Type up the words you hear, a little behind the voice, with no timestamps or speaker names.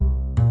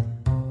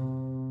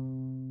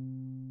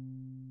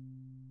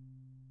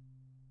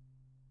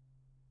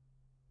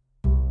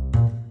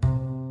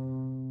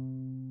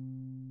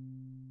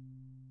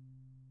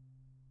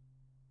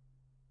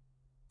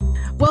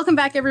Welcome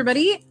back,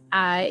 everybody.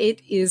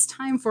 It is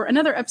time for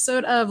another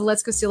episode of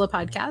Let's Go Steal a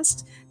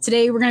Podcast.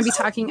 Today, we're going to be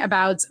talking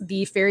about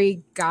the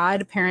fairy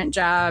godparent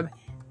job,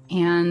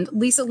 and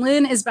Lisa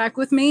Lynn is back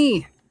with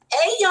me.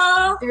 Hey,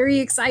 y'all. Very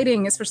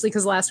exciting, especially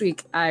because last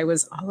week I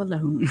was all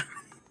alone.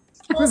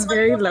 I was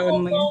very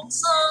lonely.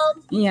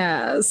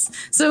 Yes.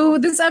 So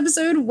this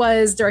episode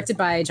was directed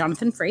by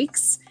Jonathan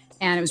Frakes,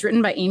 and it was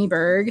written by Amy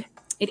Berg.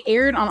 It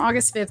aired on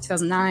August 5th,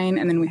 2009,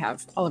 and then we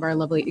have all of our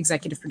lovely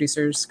executive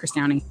producers, Chris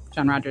Downey,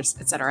 John Rogers,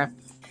 etc.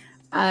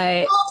 All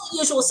the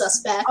usual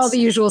suspects. All the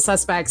usual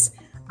suspects.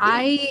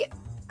 I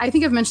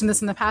think I've mentioned this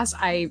in the past.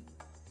 I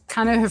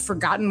kind of have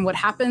forgotten what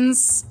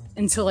happens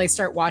until I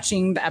start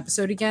watching the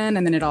episode again,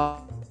 and then it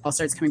all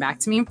starts coming back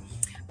to me.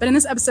 But in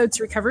this episode,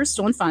 to recover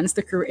stolen funds,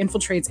 the crew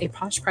infiltrates a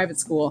posh private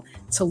school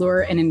to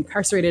lure an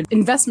incarcerated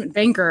investment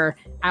banker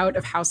out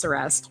of house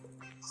arrest.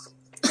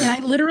 And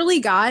I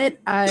literally got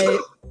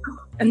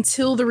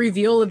until the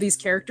reveal of these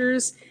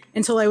characters,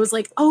 until I was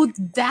like, oh,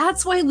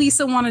 that's why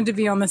Lisa wanted to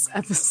be on this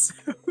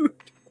episode.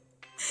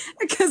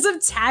 Because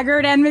of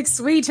Taggart and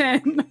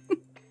McSweeten.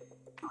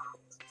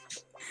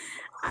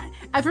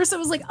 At first I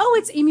was like, oh,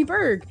 it's Amy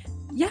Berg.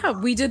 Yeah,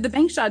 we did the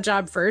bank shot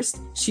job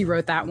first. She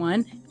wrote that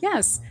one.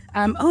 Yes.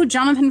 Oh,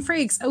 Jonathan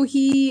Frakes. Oh,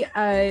 he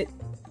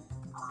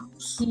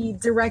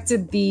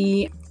directed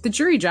the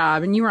jury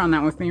job, and you were on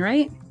that with me,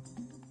 right?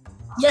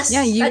 Yes.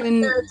 Yeah, you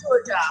and the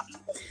jury job.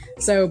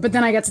 So, but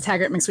then I got to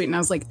Taggart McSweeten, and I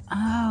was like,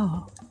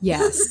 oh,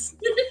 yes,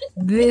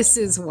 this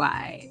is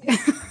why. And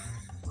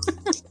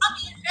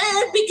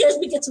because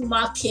we get to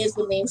mock kids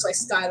with names like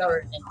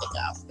Skylar and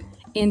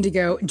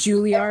Indigo,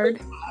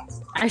 Juilliard.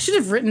 I should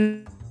have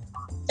written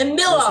and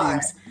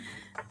Millard,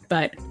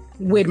 but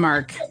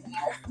Widmark.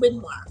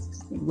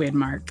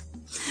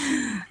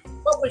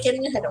 But we're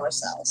getting ahead of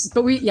ourselves.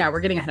 We're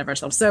getting ahead of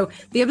ourselves. So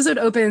the episode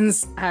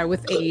opens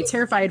with a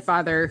terrified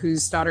father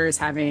whose daughter is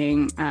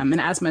having an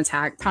asthma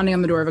attack, pounding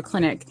on the door of a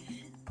clinic.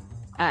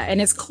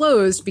 And it's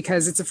closed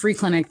because it's a free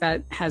clinic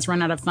that has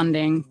run out of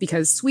funding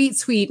because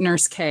sweet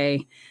Nurse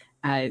K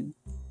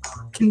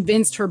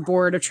convinced her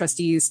board of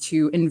trustees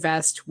to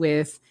invest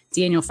with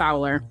Daniel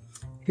Fowler,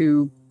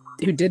 who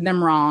did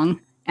them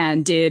wrong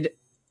and did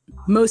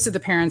most of the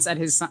parents at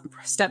his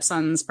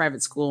stepson's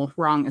private school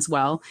wrong as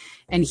well.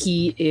 And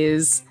he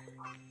is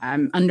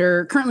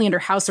currently under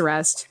house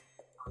arrest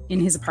in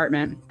his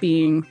apartment,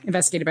 being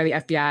investigated by the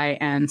FBI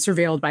and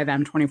surveilled by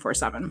them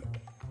 24/7.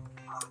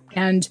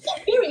 And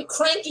they're very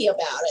cranky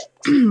about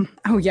it.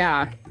 Oh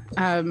yeah.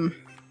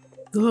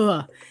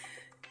 Ugh.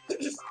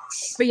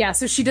 But yeah,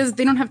 so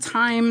they don't have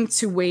time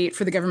to wait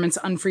for the government to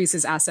unfreeze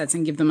his assets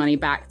and give the money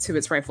back to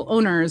its rightful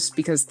owners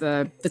because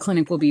the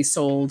clinic will be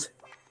sold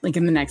like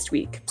in the next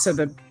week. So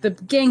the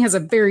gang has a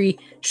very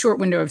short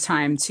window of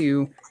time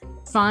to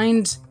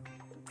find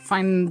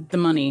the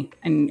money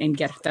and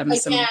get them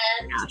some cash.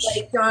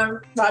 Like John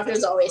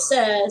Rogers always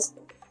says,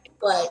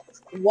 like,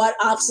 what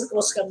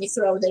obstacles can we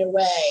throw their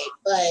way?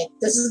 Like,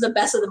 this is the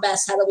best of the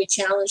best. How do we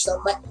challenge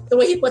them? But the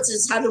way he puts it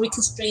is, how do we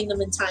constrain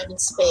them in time and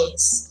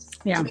space?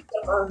 Yeah. To make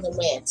them earn the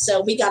win.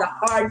 So we got a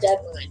hard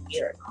deadline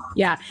here.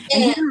 Yeah.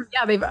 And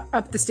they've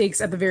upped the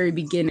stakes at the very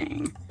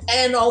beginning.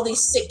 And all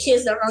these sick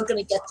kids that aren't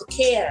going to get the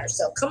care.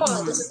 So come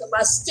on, this is a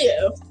must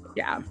do.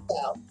 Yeah.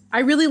 So. I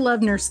really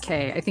love Nurse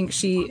K. I think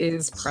she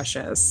is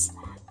precious.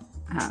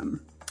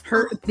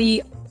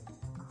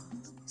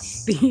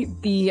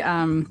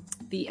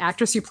 The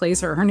actress who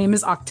plays her name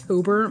is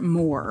October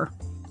Moore.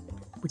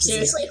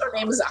 Seriously, her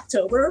name is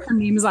October? Her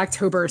name is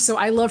October. So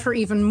I love her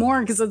even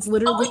more because it's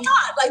literally oh my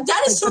God. Like,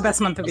 that is the best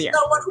month of the year.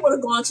 No one who would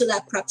have gone to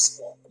that prep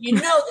school. You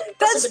know that.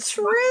 That's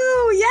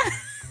true. Yeah.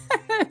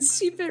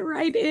 She fit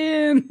right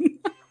in.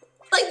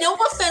 Like, no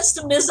offense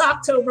to Ms.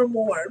 October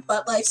Moore,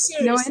 but like,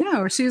 seriously. No, I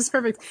know. She was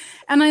perfect.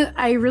 And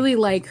I really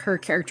like her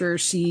character.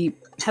 She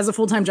has a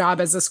full-time job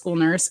as a school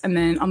nurse and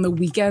then on the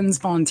weekends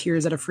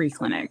volunteers at a free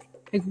clinic.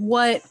 Like,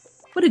 what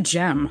a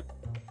gem.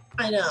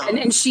 I know.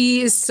 And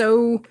she is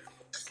so...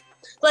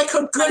 like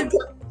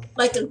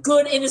a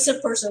good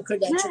innocent person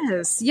credential.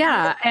 Yes,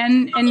 yeah,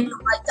 and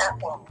like that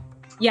long.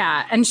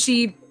 Yeah, and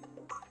she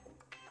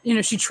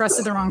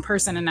trusted the wrong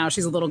person, and now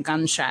she's a little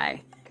gun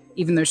shy,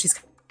 even though she's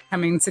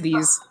coming to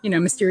these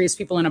mysterious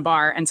people in a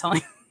bar and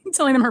telling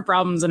them her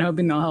problems and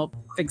hoping they'll help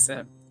fix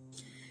it.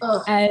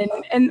 Ugh.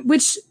 And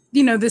which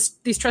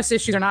these trust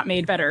issues are not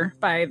made better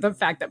by the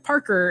fact that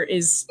Parker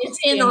is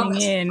standing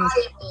in.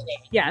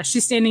 Yeah,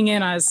 she's standing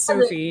in as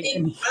Sophie.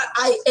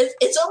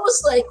 It's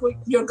almost like when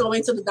you're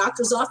going to the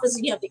doctor's office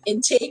and you have the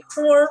intake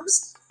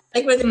forms,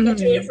 like where they get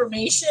your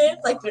information,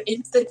 like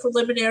the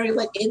preliminary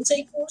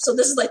intake form. So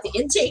this is like the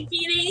intake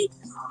meeting.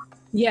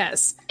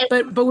 Yes,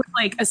 but with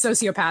like a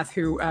sociopath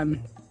who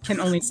can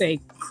only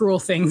say cruel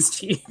things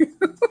to you.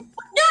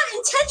 Not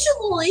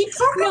intentionally.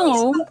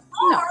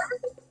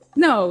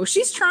 No,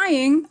 she's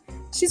trying.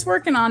 She's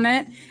working on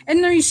it.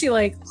 And then she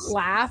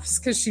laughs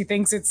because she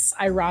thinks it's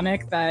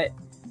ironic that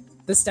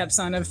the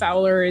stepson of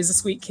Fowler is a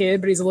sweet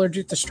kid, but he's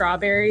allergic to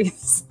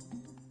strawberries.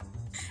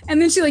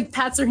 And then she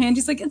pats her hand.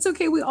 She's like, it's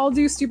okay. We all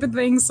do stupid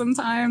things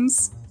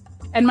sometimes.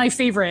 And my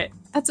favorite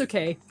That's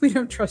okay. We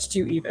don't trust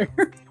you either.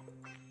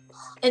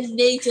 And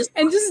Nate just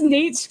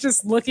Nate's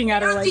just looking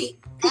at her like, the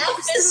F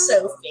is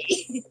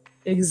Sophie.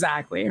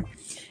 Exactly.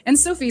 And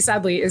Sophie,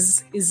 sadly,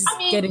 is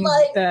getting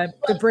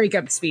the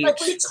breakup speech. Like,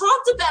 we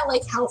talked about,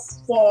 like, how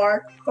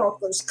far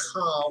Parker's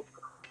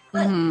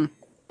come.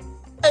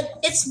 But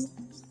it's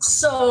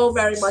so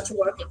very much a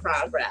work in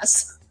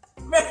progress.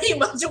 Very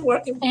much a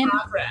work in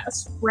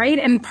progress. Right?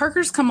 And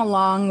Parker's come a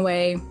long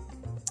way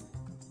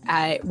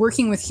at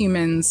working with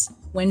humans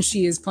when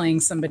she is playing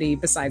somebody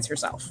besides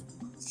herself.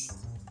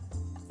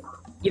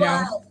 You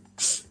know?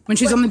 When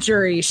she's on the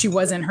jury, she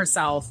wasn't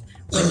herself.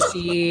 When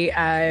she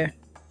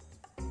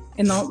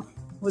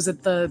was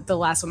it the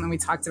last one that we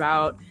talked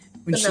about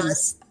when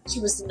she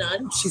was the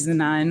nun. She's the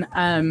nun.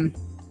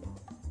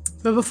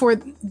 But before,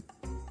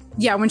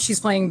 when she's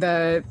playing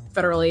the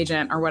federal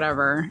agent or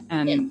whatever,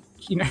 and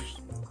you know,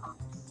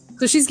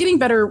 so she's getting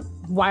better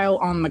while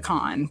on the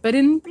con. But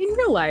in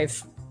real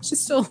life, she's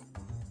still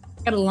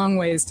got a long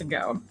ways to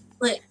go.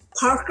 Like,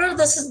 Parker,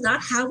 this is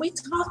not how we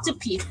talk to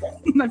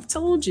people. I've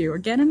told you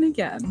again and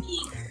again.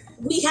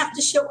 We have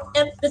to show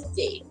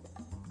empathy.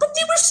 But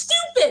they were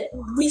stupid.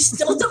 We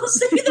still don't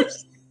say they're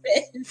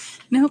stupid.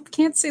 Nope,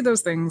 can't say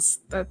those things.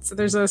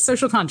 There's a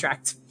social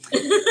contract.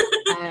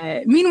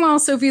 Meanwhile,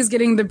 Sophie is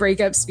getting the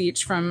breakup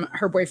speech from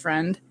her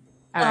boyfriend.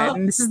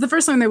 And this is the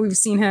first time that we've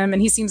seen him,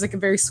 and he seems like a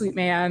very sweet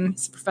man.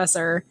 He's a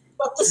professor.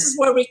 But this is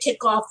where we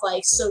kick off,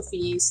 like,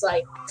 Sophie's,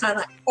 like, kind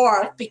of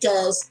arc,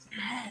 because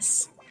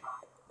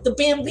the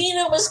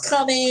Bambino was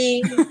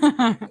coming.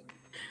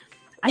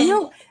 I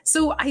know.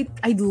 So I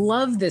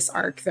love this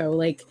arc, though.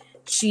 Like,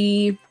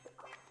 she,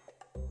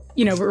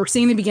 you know, we're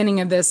seeing the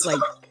beginning of this,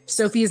 like,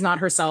 Sophie is not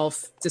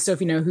herself. Does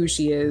Sophie know who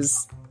she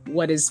is?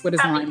 What is the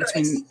line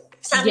between...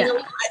 Having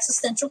an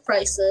existential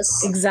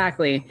crisis.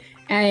 Exactly.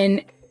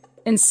 And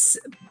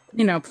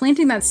you know,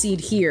 planting that seed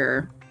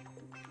here,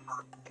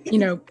 you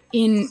know,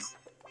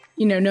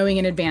 knowing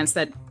in advance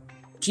that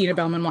Gina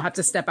Bellman will have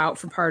to step out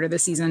for part of the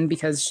season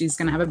because she's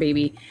going to have a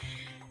baby.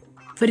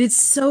 But it's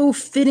so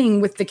fitting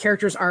with the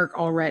character's arc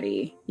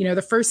already. You know,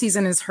 the first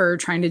season is her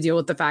trying to deal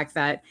with the fact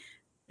that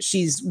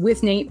she's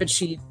with Nate, but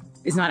she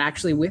is not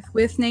actually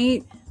with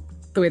Nate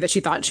the way that she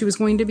thought she was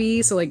going to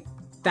be. So, like,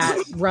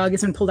 that rug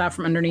has been pulled out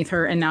from underneath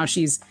her, and now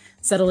she's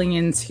settling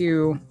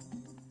into,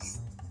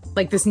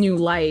 like, this new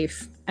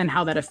life and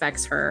how that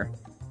affects her.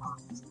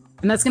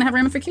 And that's going to have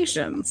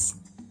ramifications.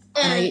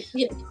 And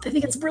I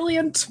think it's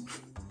brilliant.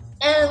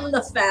 And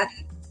the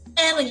fact,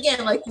 and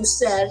again, like you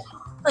said,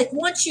 like,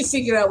 once you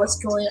figure out what's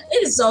going on,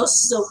 it is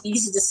also so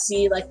easy to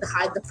see, like, the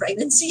hide the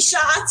pregnancy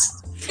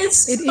shots.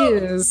 It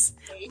is.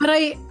 But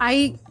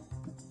I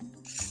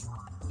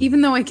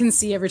even though I can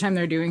see every time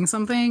they're doing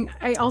something,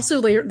 I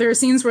also, there are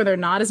scenes where they're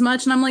not as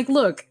much, and I'm like,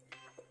 look,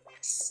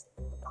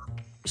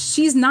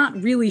 she's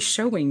not really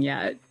showing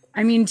yet.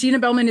 I mean, Gina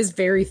Bellman is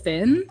very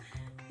thin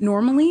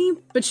normally,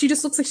 but she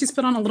just looks like she's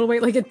put on a little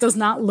weight. Like, it does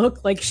not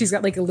look like she's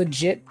got, like, a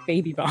legit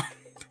baby bump.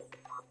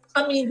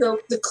 I mean,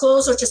 the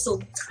clothes are just a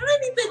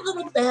tiny bit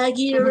little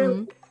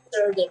baggier.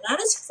 They're not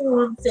as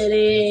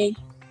form-fitting,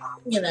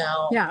 you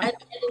know. Yeah. And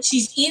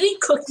she's eating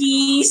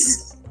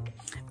cookies.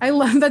 I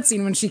love that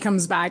scene when she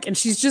comes back and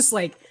she's just,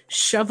 like,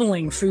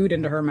 shoveling food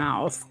into her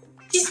mouth.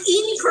 She's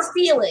eating her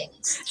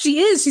feelings. She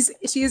is.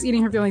 She is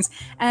eating her feelings.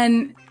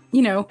 And,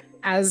 you know,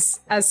 as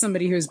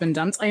somebody who's been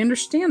dumped, I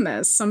understand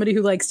this. Somebody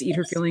who likes to eat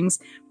her feelings,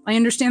 I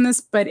understand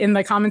this. But in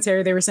the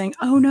commentary, they were saying,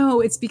 oh,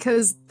 no, it's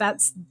because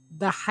that's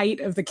the height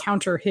of the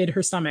counter hid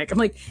her stomach. I'm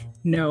like,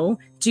 no,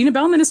 Gina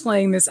Bellman is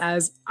playing this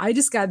as, I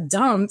just got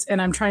dumped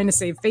and I'm trying to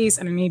save face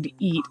and I need to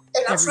eat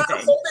and I'm everything. trying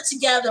to hold it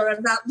together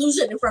and not lose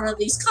it in front of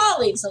these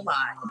colleagues of mine.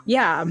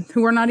 Yeah,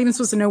 who are not even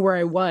supposed to know where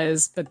I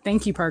was, but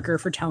thank you, Parker,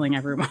 for telling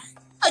everyone.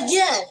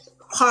 Again,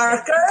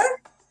 Parker,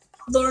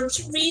 learn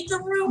to read the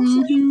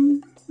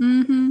room.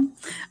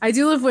 I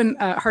do love when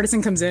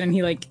Hardison comes in and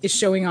he, like, is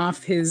showing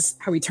off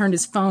how he turned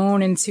his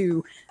phone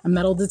into a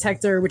metal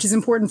detector, which is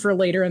important for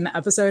later in the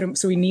episode,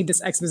 so we need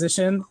this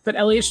exposition. But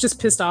Elliot's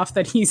just pissed off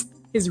that his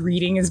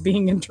reading is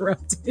being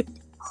interrupted.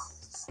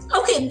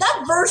 Okay,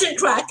 that virgin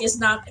crack is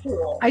not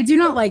cool. I do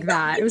not like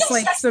that. It was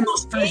like some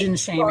virgin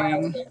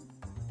shaming.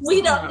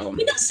 We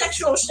don't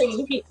sexual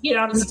shame here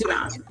on this.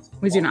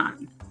 We do not.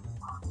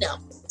 No.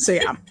 So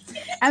yeah.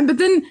 But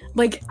then,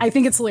 like, I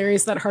think it's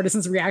hilarious that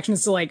Hardison's reaction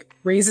is to, like,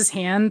 raise his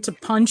hand to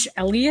punch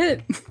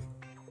Elliot.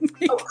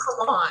 Oh,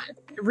 come on.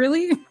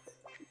 Really?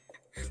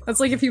 That's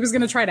like if he was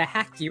going to try to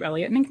hack you,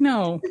 Elliot. Nick,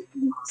 no.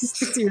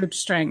 Stick to your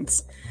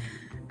strengths.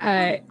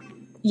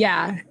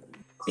 Yeah.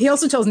 He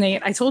also tells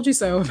Nate, I told you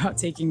so about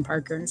taking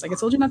Parker. He's like, I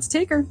told you not to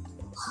take her.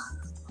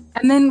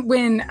 And then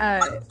when...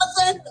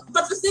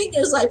 But the thing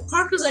is, like,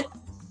 Parker's like,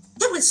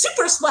 that went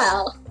super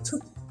swell.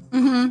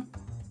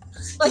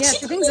 Like, yeah,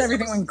 she thinks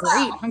everything went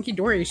great. Hunky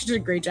dory. She did a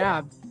great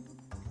job.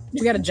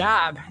 We got a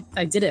job.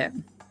 I did it.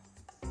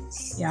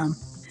 Yeah.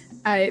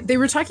 They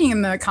were talking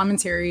in the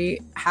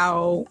commentary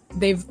how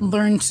they've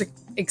learned to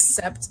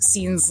accept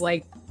scenes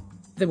like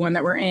the one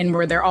that we're in,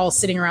 where they're all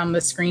sitting around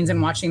the screens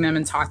and watching them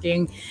and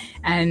talking.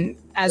 And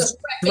as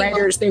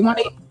writers, they want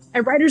to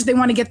And writers, they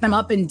want to get them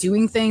up and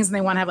doing things, and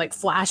they want to have like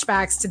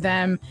flashbacks to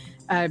them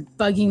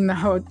bugging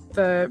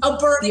the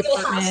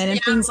apartment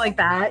and things like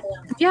that.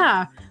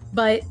 Yeah,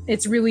 but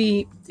it's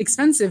really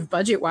expensive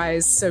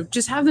budget-wise, so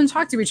just have them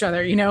talk to each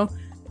other, you know?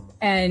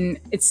 And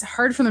it's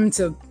hard for them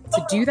to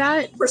do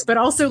that, but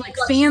also like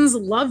fans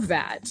love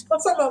that.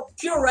 But from a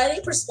pure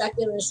writing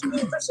perspective and a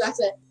streaming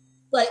perspective,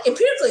 like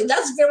empirically,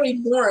 that's very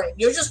boring.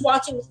 You're just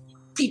watching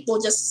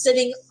people just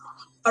sitting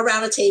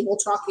around a table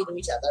talking to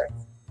each other.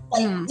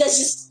 Like that's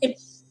just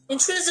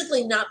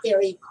intrinsically not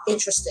very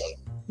interesting.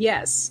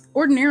 Yes,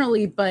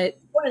 ordinarily, but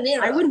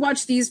I would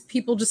watch these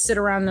people just sit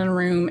around in a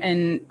room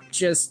and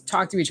just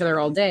talk to each other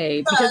all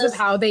day because of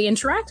how they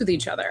interact with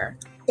each other.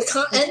 And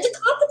the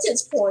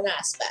competence porn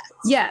aspect.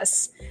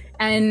 Yes,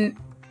 and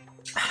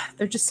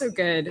they're just so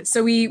good.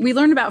 So we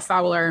learned about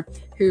Fowler,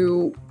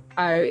 who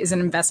is an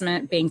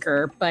investment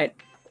banker, but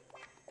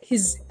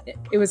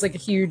it was like a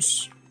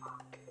huge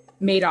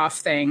Madoff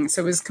thing.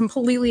 So it was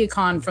completely a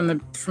con from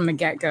the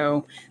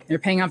get-go. They're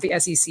paying off the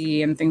SEC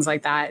and things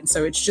like that. And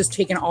so it's just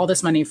taken all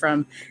this money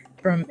from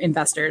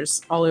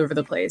investors all over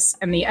the place.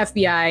 And the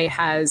FBI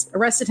has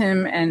arrested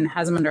him and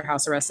has him under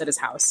house arrest at his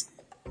house.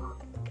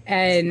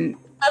 And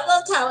I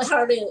loved how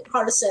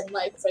Hardison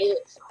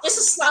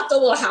just slapped a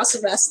little house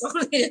arrest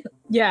on him.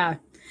 Yeah.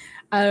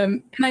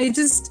 And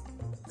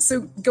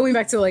so going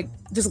back to like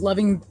just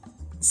loving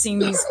seeing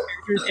these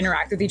characters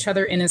interact with each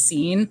other in a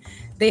scene,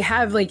 they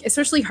have like,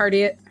 especially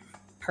Hardison,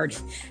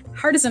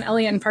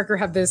 Elliot, and Parker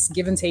have this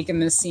give and take in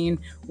this scene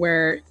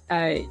where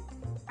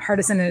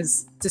Hardison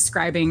is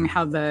describing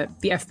how the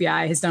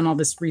FBI has done all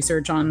this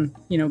research on,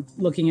 you know,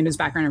 looking at his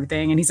background and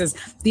everything. And he says,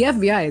 the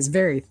FBI is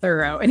very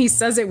thorough. And he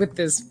says it with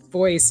this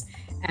voice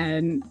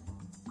and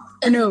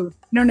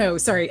no,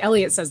 sorry.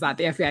 Elliot says that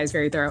the FBI is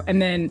very thorough.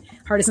 And then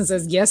Hardison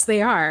says, yes,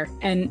 they are.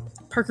 And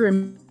Parker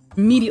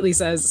immediately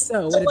says,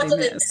 so what did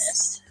they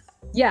miss?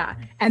 Yeah.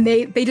 And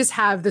they just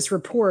have this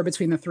rapport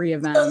between the three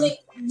of them. So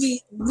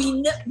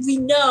we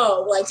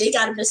know like they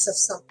got to miss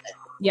something.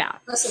 Yeah.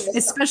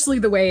 Especially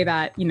the way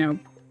that, you know,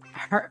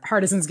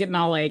 Hardison's getting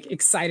all like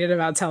excited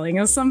about telling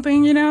us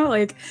something, you know,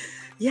 like,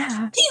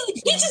 yeah.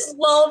 He just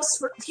lives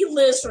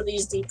for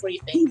these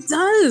debriefings. He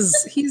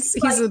does. He's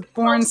a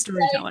born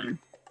storyteller.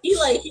 He's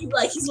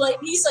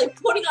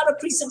putting on a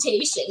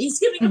presentation. He's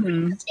giving a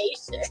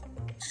presentation.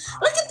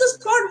 Look at this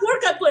hard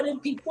work I put in,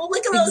 people.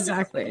 Look at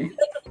exactly.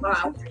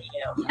 Wow,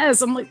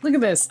 yes, I'm like, look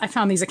at this. I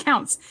found these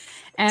accounts.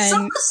 And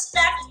some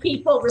respect,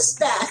 people,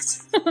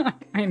 respect.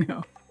 I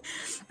know.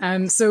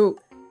 So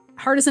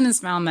Hardison has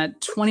found that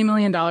 $20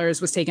 million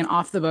was taken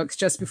off the books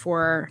just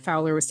before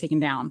Fowler was taken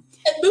down.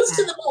 And moved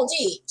to the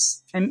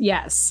Maldives. And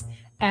yes.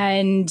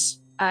 And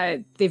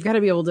they've got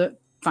to be able to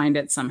find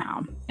it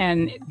somehow.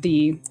 And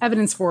the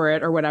evidence for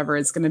it or whatever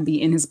is going to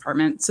be in his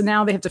apartment. So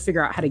now they have to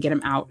figure out how to get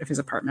him out of his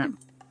apartment.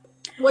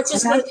 Which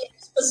is where the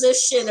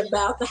exposition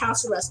about the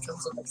house arrest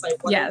comes into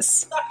play.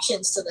 Yes.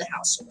 Instructions to the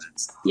house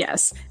arrest.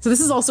 Yes. So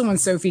this is also when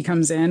Sophie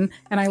comes in.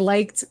 And I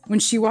liked when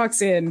she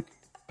walks in,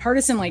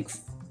 Hardison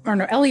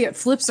Elliot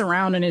flips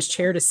around in his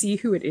chair to see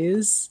who it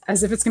is,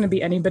 as if it's going to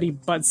be anybody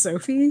but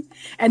Sophie.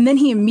 And then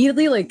he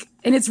immediately,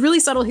 and it's really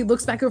subtle, he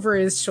looks back over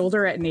his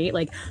shoulder at Nate,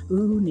 like,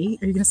 ooh,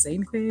 Nate, are you going to say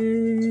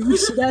anything?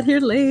 She got here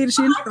late. Is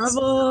she in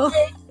trouble?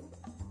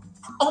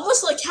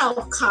 Almost like how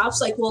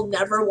cops, will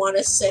never want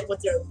to sit with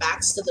their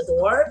backs to the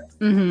door.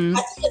 Mm-hmm.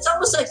 I think it's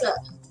almost like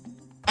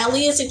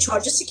Elliot's in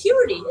charge of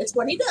security. It's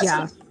what he does.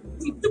 Yeah.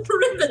 Keep the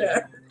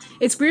perimeter.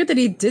 It's weird that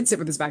he did sit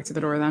with his back to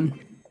the door then.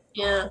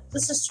 Yeah,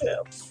 this is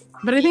true.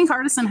 But I think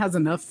Hardison has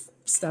enough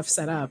stuff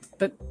set up.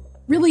 But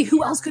really,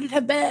 who else could it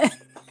have been?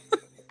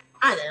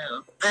 I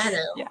know.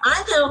 Yeah.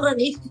 I know,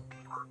 honey.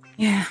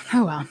 Yeah,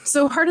 oh well.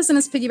 So Hardison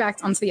is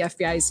piggybacked onto the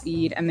FBI's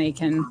feed, and they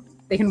can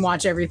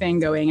watch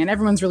everything going, and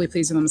everyone's really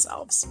pleased with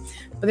themselves.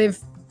 But they've,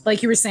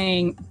 like you were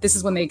saying, this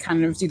is when they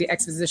kind of do the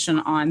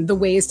exposition on the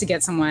ways to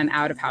get someone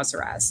out of house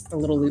arrest, the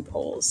little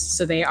loopholes.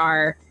 So they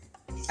are,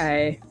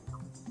 they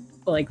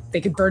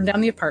could burn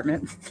down the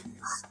apartment.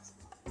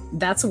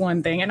 That's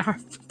one thing, and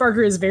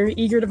Parker is very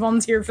eager to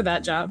volunteer for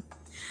that job.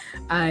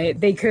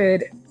 There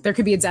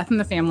could be a death in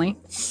the family.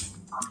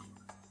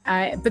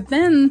 But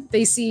then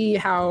they see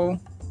how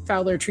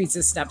Fowler treats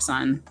his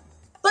stepson.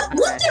 But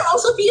wouldn't there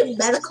also be a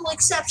medical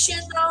exception,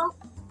 though?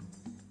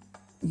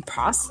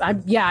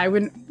 I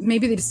wouldn't.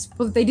 Maybe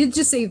they did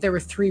just say there were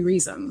 3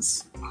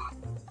 reasons.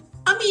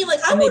 I mean,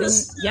 I would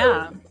assume,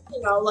 yeah.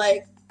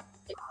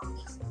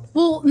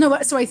 Well, no,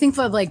 so I think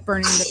that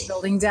burning the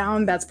building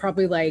down, that's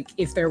probably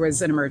if there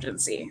was an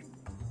emergency.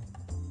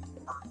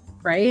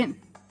 Right?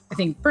 I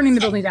think burning the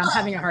building down,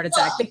 having a heart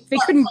attack. They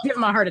couldn't give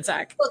him a heart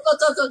attack. Go.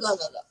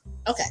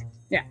 Okay.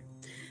 Yeah.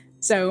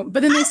 So,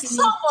 but then they see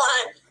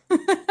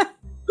someone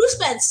who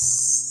spent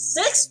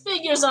 6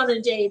 figures on a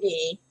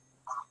JD.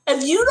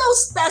 If you don't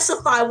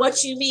specify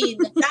what you mean,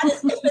 that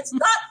is, if it's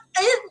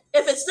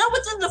not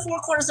within the 4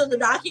 corners of the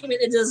document,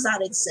 it does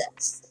not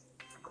exist.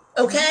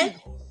 Okay?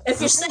 If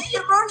you're saying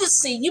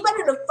emergency, you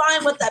better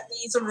define what that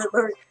means.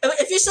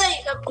 If you're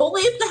saying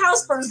only if the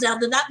house burns down,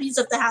 then that means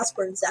if the house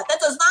burns down. That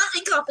does not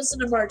encompass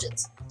an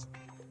emergency.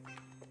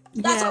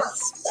 That's all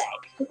Yes.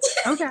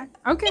 I'm saying.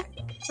 Okay.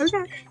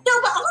 No,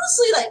 but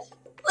honestly,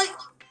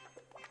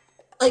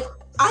 like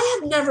I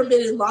have never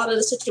been in a lot of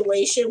a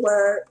situation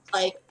where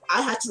like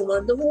I had to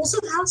learn the rules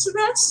of house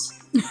arrest.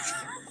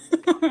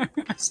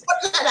 Just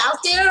putting that out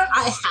there,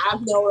 I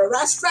have no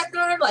arrest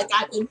record. Like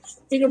I've been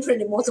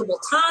fingerprinted multiple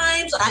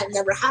times. I've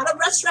never had an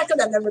arrest record.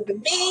 I've never been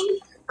banged.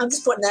 I'm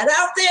just putting that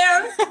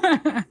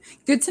out there.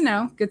 Good to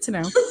know.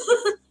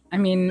 I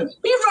mean,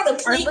 We run a our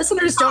clean.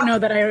 listeners don't know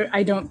that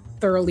I don't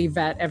thoroughly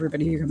vet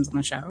everybody who comes on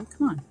the show.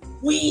 Come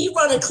We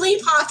run a clean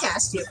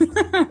podcast here.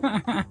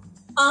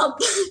 on.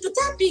 But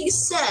that being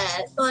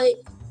said, like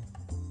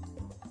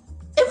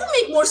it would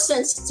make more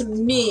sense to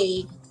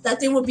me that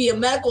there would be a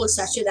medical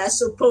exception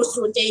as opposed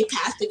to a day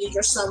pass because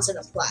your son's in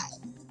a play.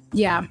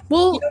 Yeah.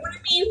 Well, You know what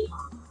I mean?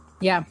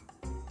 yeah.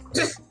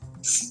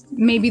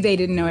 Maybe they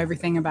didn't know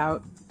everything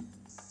about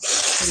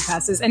day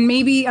passes, and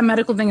maybe a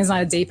medical thing is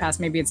not a day pass.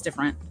 Maybe it's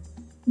different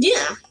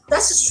Yeah,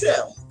 that's just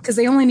true. because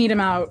they only need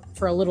him out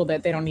for a little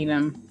bit. They don't need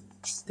him.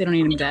 They don't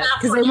need him dead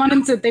because they want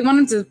him to. They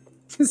want him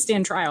to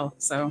stand trial.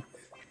 So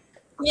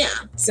Yeah.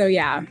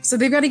 yeah. So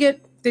they've got to get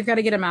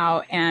him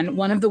out, and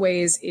one of the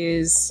ways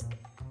is,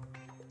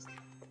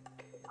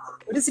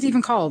 what is it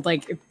even called?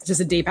 Like just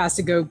a day pass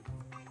to go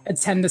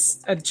attend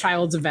a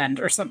child's event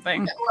or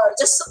something. Or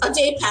just a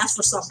day pass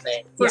for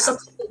something,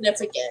 something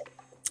significant.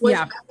 Which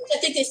Yeah. I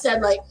think they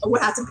said like it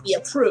would have to be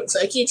approved, so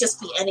it can't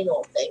just be any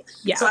old thing.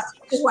 Yeah. So I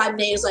think that's why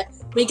Nate's like,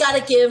 we got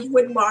to give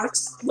we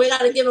got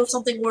to give him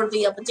something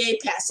worthy of a day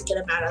pass to get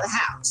him out of the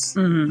house.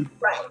 Mhm.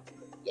 Right.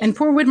 And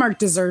poor Widmark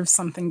deserves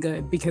something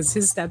good because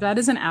his stepdad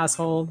is an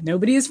asshole.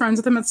 Nobody is friends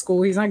with him at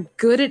school. He's not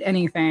good at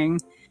anything.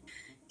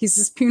 He's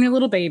this puny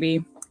little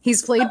baby.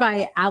 He's played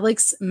by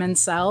Alex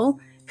Mansell,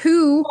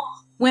 who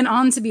went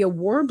on to be a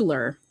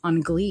warbler on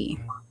Glee.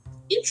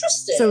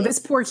 Interesting. So this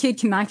poor kid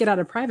cannot get out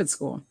of private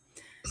school.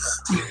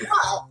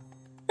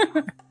 But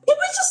can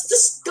we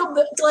just go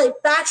like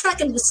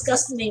backtrack and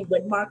discuss the name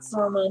Widmark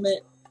for a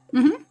moment?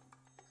 Mhm.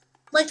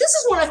 Like this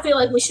is what I feel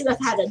like we should have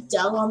had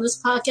Adele on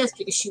this podcast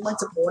because she went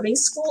to boarding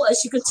school.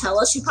 As you could tell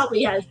us, she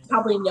probably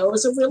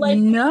knows of real life.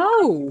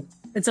 No.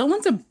 Adele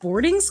went to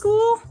boarding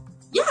school?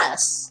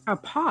 Yes. How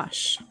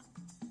posh.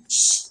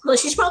 Like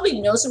she probably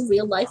knows of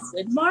real life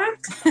Widmark.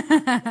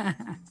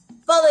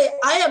 But like,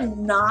 I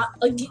am not,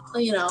 like,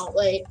 you know,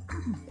 like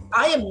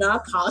I am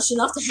not posh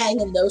enough to hang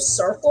in those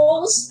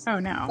circles. Oh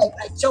no. Like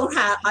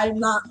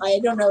I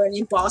don't know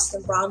any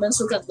Boston Brahmins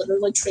who can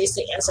literally trace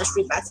their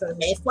ancestry back to the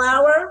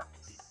Mayflower.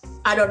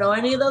 I don't know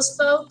any of those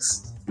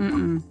folks.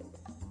 Mm-mm.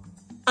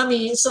 I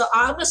mean, so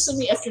I'm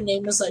assuming if your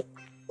name is like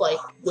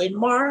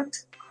Widmark,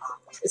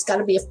 it's got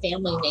to be a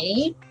family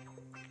name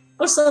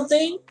or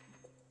something.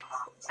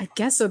 I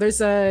guess so.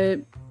 There's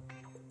an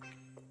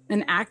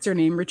actor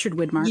named Richard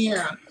Widmark.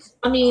 Yeah.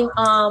 I mean,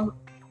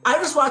 I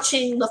was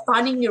watching the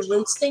Finding Your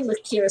Roots thing with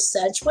Kira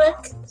Sedgwick,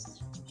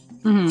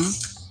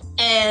 Mm-hmm.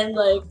 and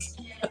like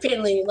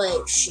apparently,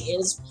 like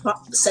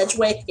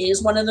Sedgwick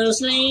is one of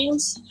those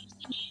names,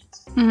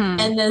 Mm-hmm.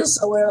 and then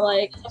so we're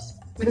like,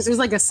 Because there's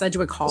like a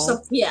Sedgwick Hall. so,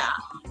 yeah,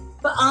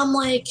 but I'm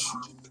like,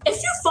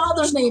 if your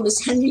father's name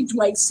is Henry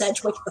Dwight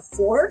Sedgwick the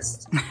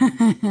Fourth,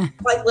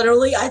 like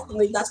literally, I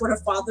believe that's what her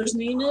father's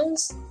name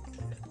is.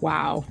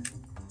 Wow.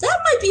 That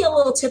might be a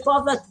little tip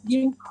off that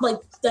you like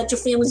that your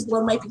family's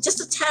blood might be just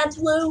a tad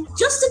blue,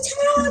 just a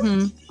tad,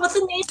 Mhm. with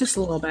the name Just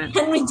a little bit.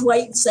 Henry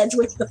Dwight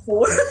Sedgwick the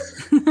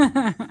Fourth.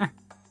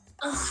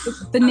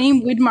 The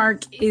name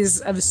Widmark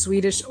is of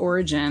Swedish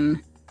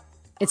origin.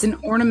 It's an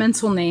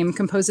ornamental name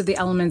composed of the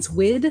elements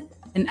wid,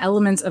 an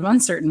element of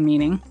uncertain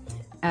meaning,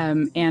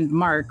 and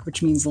mark,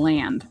 which means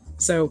land.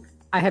 So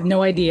I have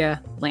no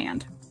idea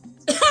land.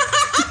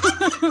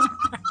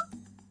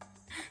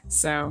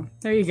 So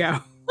there you go.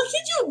 But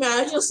could you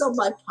imagine some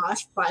like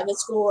posh private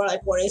school or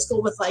like boarding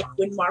school with like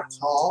Widmark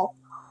Hall?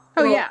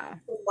 Oh Or yeah.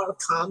 Widmark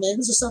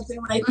Commons or something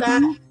like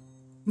that? Mhm.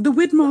 The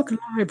Widmark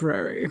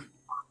Library.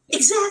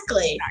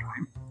 Exactly.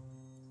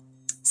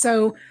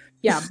 So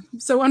yeah.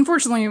 So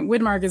unfortunately,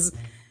 Widmark is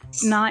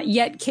not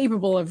yet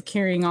capable of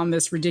carrying on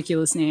this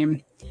ridiculous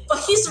name. But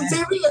he's a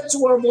very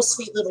adorable,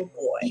 sweet little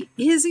boy.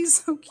 He's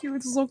so cute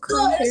with his little Good,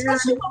 curly hair.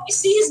 especially when we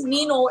see his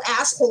mean old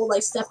asshole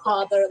like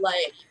stepfather,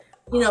 like,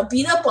 you know,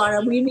 beat up on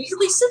him, we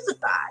immediately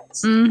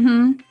sympathize.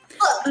 Mm-hmm.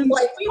 Look,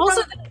 like we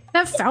Also, run,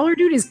 that Fowler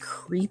dude is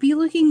creepy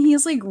looking. He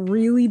has like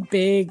really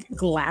big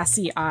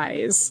glassy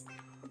eyes.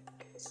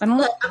 I don't.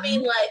 but, I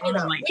mean, like, you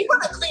know, Like- we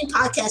run a clean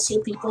podcast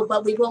here, people,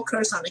 but we will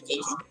curse on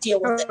occasion. Deal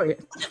with Oh, yeah.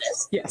 it. It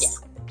is. Yes.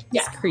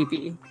 Yeah.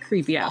 He's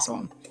creepy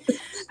asshole.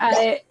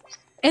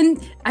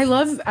 And I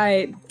love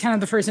kind of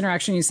the first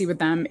interaction you see with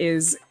them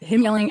is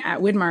him yelling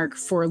at Widmark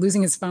for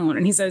losing his phone.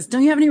 And he says,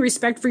 "Don't you have any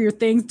respect for your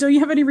things? Don't you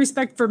have any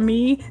respect for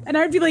me?" And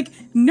I'd be like,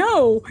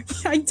 "No,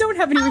 I don't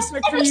have any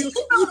respect for And you." it's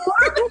even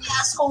more of an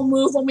asshole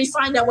move when we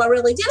find out what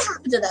really did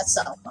happen to that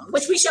cell phone,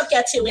 which we shall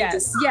get to.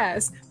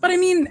 Yes. But I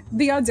mean,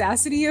 the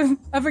audacity of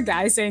a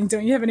guy saying,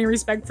 "Don't you have any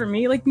respect for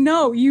me?" Like,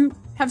 no, you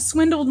have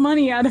swindled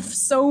money out of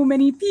so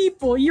many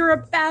people. You're a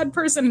bad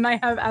person, and I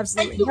have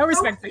absolutely no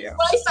respect for you.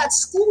 Life at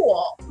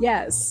school.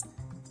 Yes.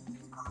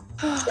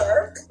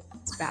 Jerk.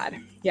 It's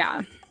bad.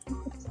 Yeah.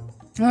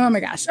 Oh my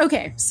gosh.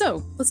 Okay,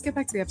 so let's get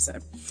back to the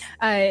episode.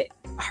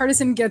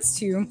 Hardison gets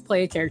to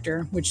play a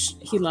character, which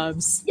he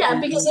loves. Yeah,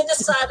 because they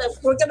decided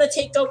we're gonna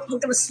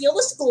steal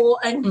the school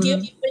and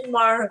give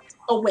Finmar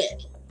a win.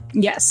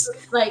 Yes.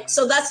 Like,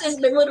 so that's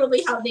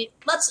literally how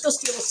let's go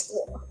steal the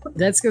school.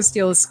 Let's go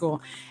steal the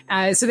school.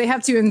 So they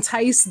have to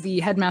entice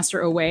the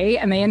headmaster away,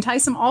 and they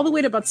entice him all the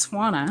way to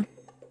Botswana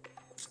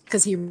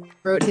because he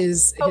wrote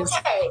his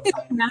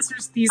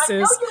master's thesis. I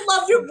know you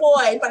love your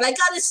boy, but I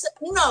gotta say,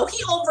 no,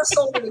 he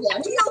oversold it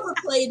again. He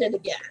overplayed it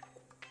again.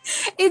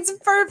 It's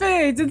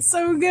perfect. It's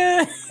so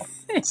good.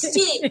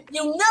 See,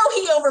 you know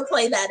he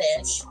overplayed that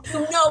ish.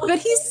 You know, but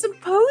he's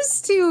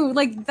supposed to.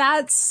 Like,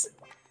 that's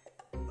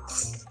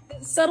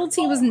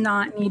subtlety was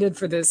not needed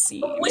for this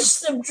scene. Which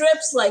some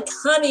drips like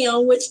honey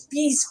on which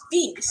bees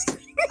feast.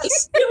 Like,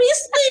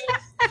 seriously?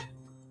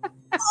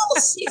 Oh,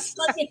 see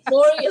fucking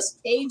glorious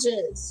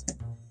pages.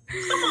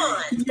 Come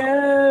on.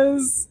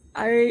 Yes.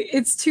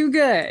 It's too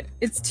good.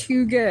 It's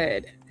too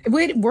good.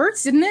 Wait, it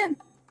worked, didn't it?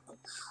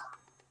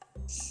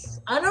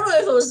 I don't know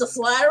if it was the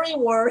flattery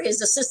or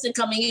his assistant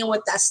coming in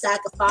with that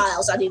stack of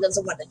files that he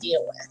doesn't want to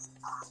deal with.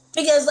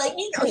 Because, like,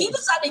 you know, he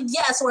decided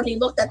yes when he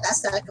looked at that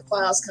stack of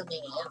files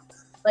coming in.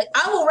 Like,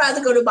 I would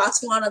rather go to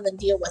Botswana than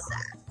deal with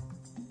that.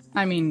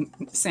 I mean,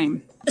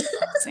 same.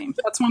 Same.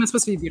 Botswana's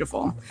supposed to be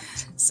beautiful.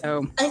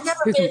 So I've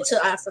never been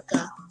to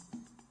Africa.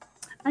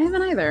 I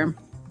haven't either.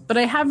 But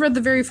I have read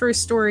the very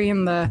first story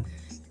in the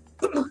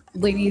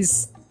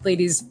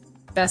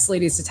Best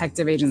Ladies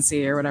Detective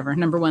Agency or whatever.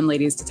 #1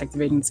 Ladies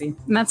Detective Agency.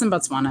 And that's in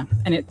Botswana.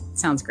 And it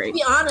sounds great. To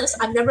be honest,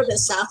 I've never been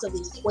south of the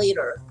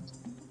equator.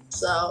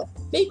 So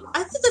maybe,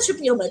 I think that should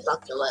be on my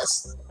bucket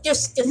list.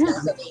 Just get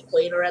south of the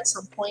equator at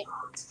some point.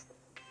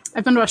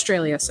 I've been to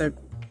Australia, so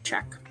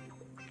check.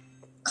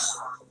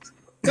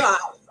 God,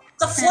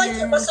 the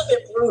flight must have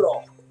been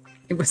brutal.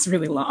 It was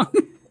really long.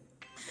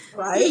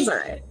 Right? It was all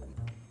right.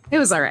 It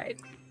was all right.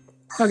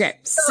 Okay,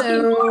 so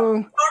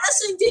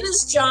Hardison did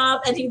his job,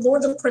 and he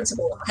lured the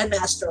principal,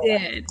 headmaster.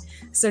 Did.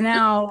 So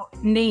now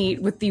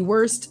Nate, with the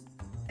worst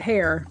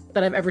hair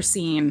that I've ever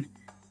seen.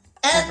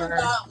 And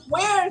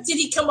where did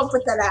he come up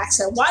with that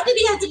accent? Why did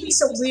he have to be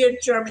some weird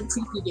German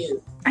creepy dude?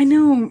 I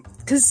know,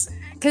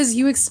 because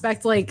you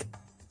expect like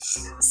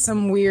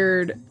some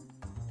weird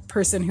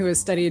person who has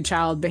studied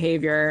child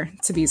behavior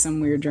to be some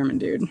weird German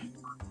dude.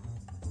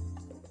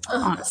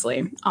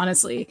 Honestly.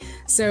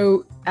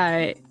 So,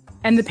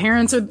 and the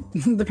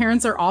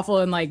parents are awful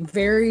and like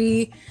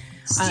very,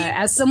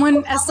 as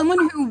someone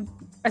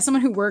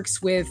who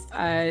works with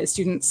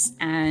students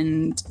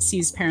and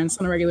sees parents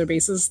on a regular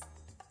basis,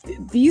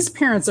 these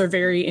parents are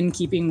very in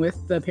keeping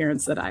with the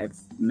parents that I've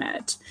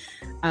met.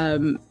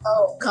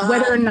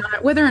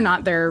 Whether or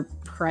not they're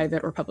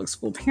private or public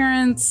school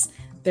parents,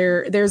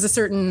 there's a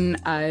certain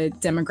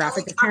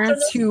demographic of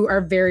parents who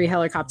are very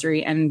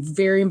helicoptery and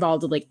very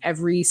involved with like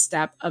every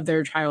step of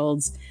their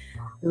child's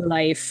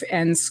life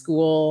and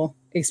school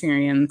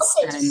experience.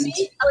 Okay, and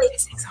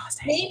it's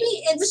exhausting. Maybe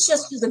it was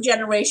just the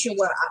generation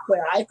where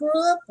I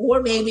grew up,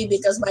 or maybe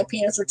because my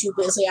parents were too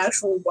busy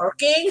actually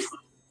working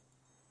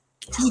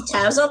to keep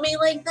tabs on me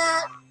like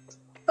that.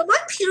 But my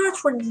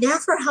parents were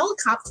never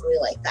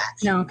helicoptery like that.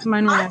 No,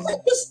 mine were.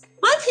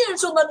 My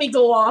parents would let me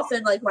go off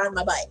and like ride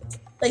my bike.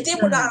 Like they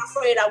were not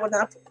afraid I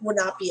would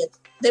not be.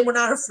 They were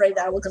not afraid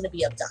that I was going to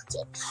be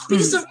abducted.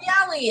 Because the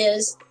reality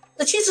is,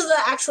 the chances of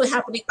that actually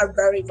happening are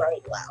very,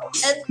 very low.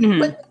 And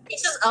but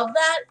because of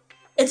that,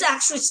 it's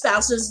actually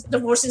spouses,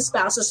 divorcing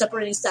spouses,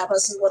 separating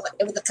spouses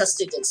with a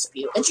custody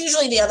dispute. It's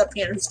usually the other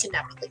parent who's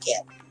kidnapping the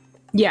kid.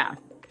 Yeah.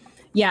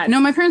 No,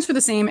 my parents were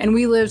the same, and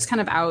we lived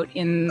kind of out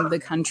in the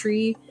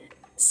country.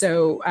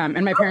 So,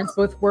 and my parents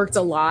both worked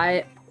a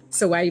lot.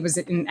 So I was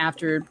in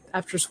after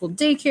school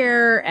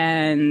daycare,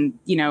 and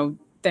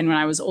then when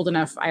I was old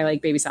enough, I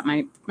like babysat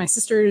my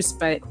sisters.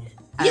 But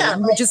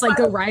we'd just like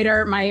go ride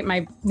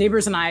my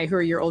neighbors and I, who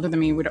are a year older than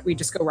me, we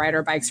just go ride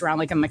our bikes around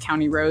like on the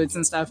county roads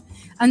and stuff.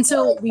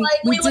 Until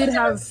we did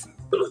have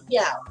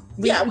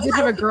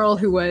a girl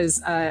who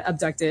was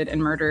abducted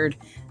and murdered,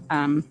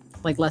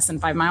 like less than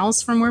 5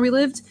 miles from where we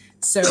lived.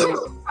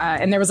 So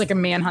and there was like a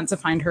manhunt to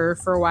find her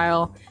for a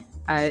while.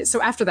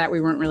 So after that,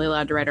 we weren't really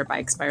allowed to ride our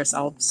bikes by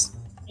ourselves.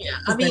 Yeah,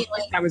 I mean,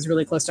 that was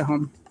really close to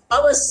home. I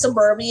was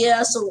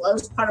suburbia, so I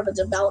was part of a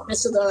development,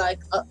 so there were like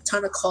a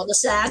ton of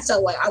cul-de-sacs.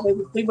 So like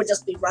we would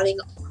just be riding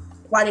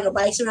our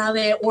bikes around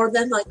there, or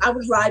then like I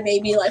would ride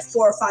maybe like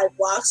 4 or 5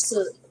 blocks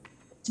to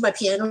my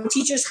piano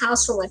teacher's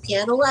house for my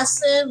piano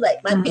lesson.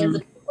 Like my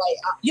parents, like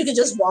you could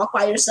just walk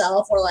by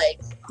yourself, or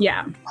like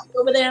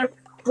over there.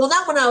 Well,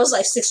 not when I was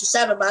like 6 or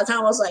 7. By the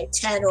time I was like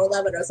 10 or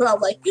 11 or 12,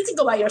 like you can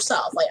go by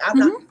yourself. Like I'm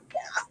not.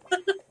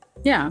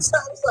 Yeah. So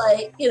it's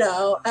like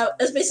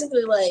it's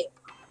basically like.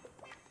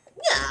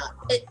 Yeah,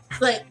 that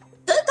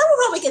would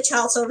probably get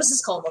child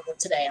services called on them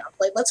today.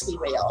 Like, let's be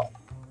real.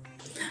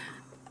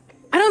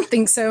 I don't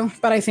think so,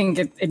 but I think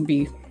it'd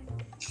be.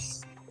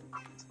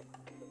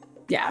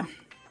 Yeah,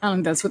 I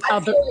don't think that's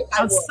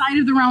outside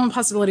of the realm of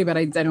possibility, but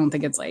I don't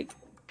think it's like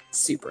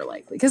super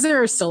likely because there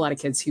are still a lot of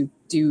kids who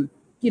do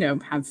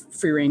have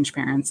free range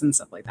parents and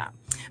stuff like that.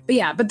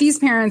 But these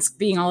parents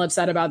being all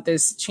upset about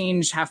this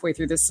change halfway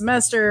through the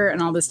semester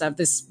and all this stuff,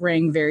 this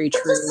rang very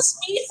true. What does this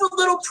mean for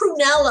little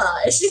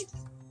Prunella?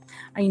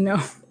 I know.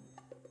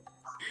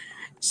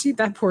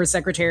 That poor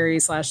secretary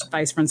 /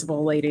 vice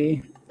principal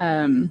lady.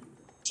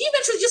 She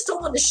eventually just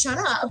don't want to shut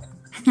up.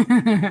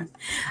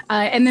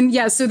 And then,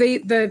 so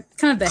the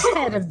kind of the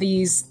head of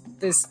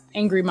this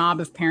angry mob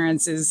of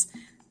parents is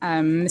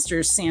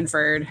Mr.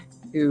 Sanford,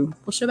 who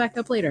will show back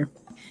up later.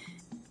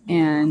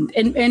 And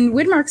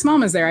Widmark's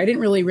mom is there. I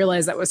didn't really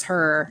realize that was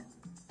her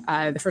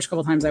the first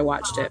couple times I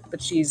watched it,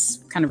 but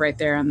she's kind of right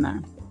there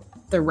on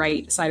the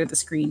right side of the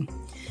screen.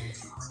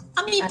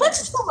 I mean, but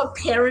just from a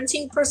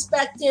parenting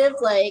perspective,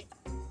 like,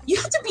 you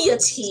have to be a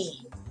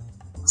team.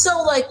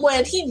 So, like,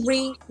 when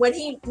the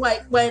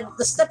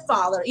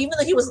stepfather, even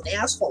though he was an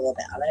asshole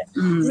about it,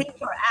 bring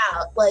her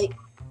out, like,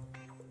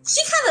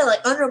 she kind of,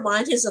 like,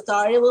 undermined his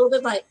authority a little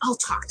bit, like, I'll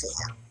talk to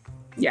him.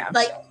 Yeah.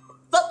 Like,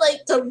 but,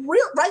 like, the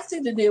real right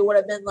thing to do would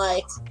have been,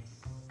 like,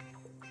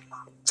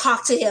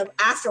 talk to him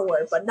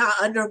afterward, but not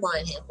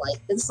undermine him,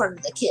 like, in front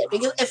of the kid.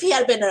 Because if he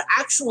had been an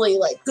actually,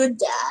 like, good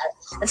dad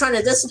and trying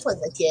to discipline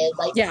the kid,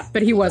 like... Yeah,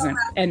 but he wasn't.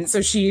 And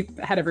so she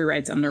had every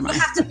right to undermine. You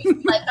have to be,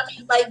 like,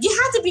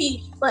 you have to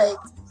be, like,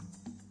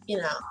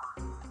 you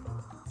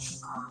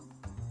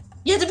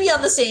have to be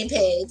on the same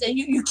page, and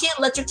you can't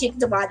let your kid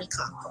divide and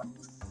conquer.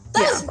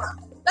 That's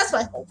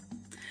my hope.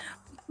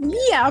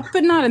 Yeah,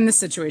 but not in this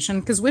situation,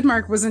 because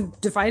Widmark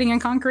wasn't dividing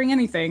and conquering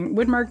anything.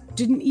 Widmark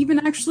didn't even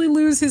actually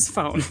lose his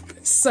phone.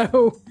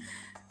 So,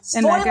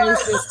 and that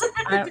guy's just,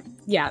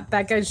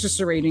 that guy's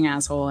just a raging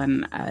asshole,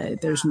 and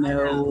there's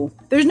no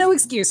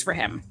excuse for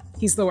him.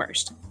 He's the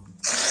worst.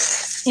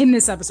 In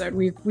this episode,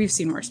 we've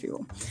seen worse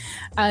people.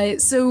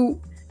 So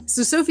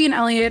Sophie and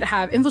Elliot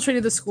have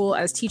infiltrated the school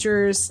as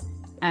teachers,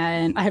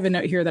 and I have a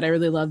note here that I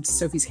really loved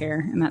Sophie's hair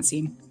in that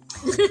scene.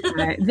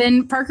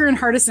 Then Parker and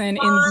Hardison in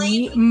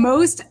the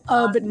most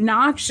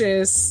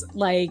obnoxious,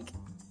 like,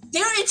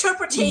 their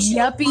interpretation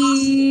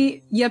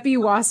yuppie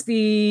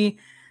waspy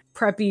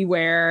preppy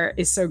wear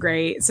is so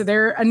great. So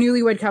they're a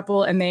newlywed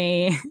couple, and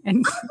I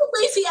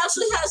believe he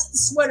actually has the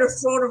sweater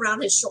thrown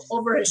around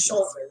over his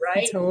shoulder,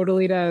 right? He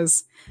totally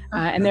does.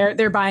 And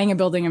they're buying a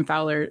building in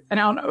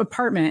an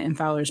apartment in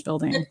Fowler's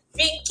building. And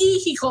Binky,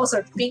 he calls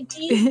her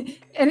Binky.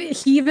 And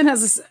he even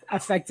has this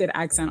affected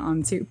accent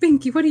on too.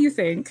 Binky, what do you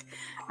think?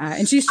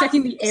 And she's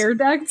checking the air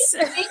ducts.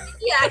 Is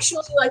Binky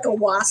actually like a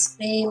wasp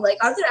name? Like,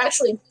 are there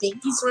actually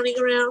Binkies running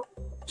around?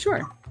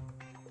 Sure.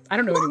 I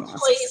don't know what he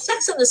wants. In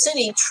Sex and the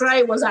City,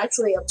 Trey was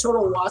actually a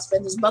total wasp,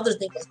 and his mother's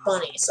name was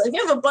Bunny. So if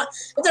you have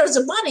if there was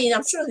a bunny,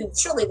 I'm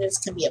surely there's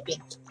can be a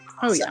Binky.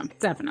 Oh, yeah,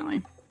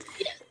 definitely.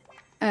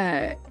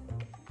 Yeah.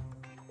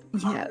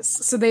 Yes.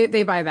 So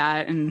they buy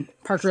that, and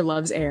Parker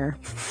loves air.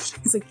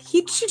 He's like,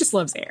 she just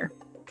loves air.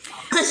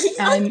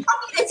 And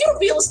if you're a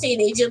real estate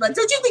agent, like,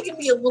 don't you think it'd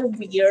be a little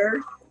weird?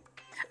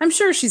 I'm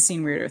sure she's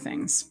seen weirder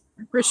things.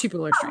 Rich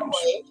people are strange.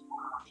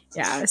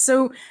 Yeah.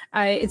 So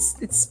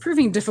it's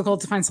proving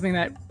difficult to find something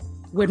that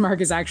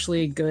Widmark is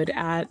actually good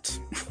at.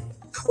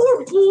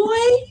 Poor boy.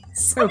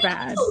 So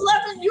bad. He's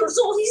 11 years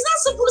old. He's not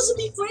supposed to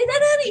be great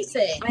at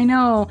anything. I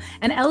know.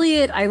 And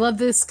Elliot, I love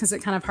this because it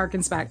kind of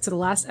harkens back to the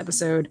last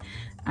episode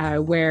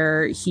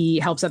where he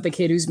helps out the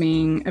kid who's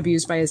being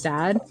abused by his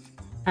dad.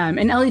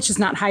 And Elliot's just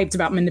not hyped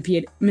about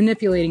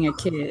manipulating a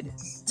kid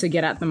to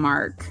get at the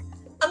mark.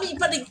 I mean,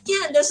 but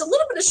again, there's a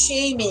little bit of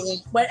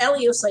shaming when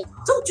Elliot's like,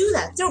 don't do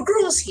that. There are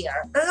girls here.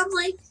 And I'm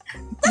like,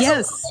 that's a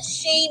little bit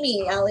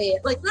shamey,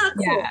 Elliot. Like, not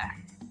cool. Yeah.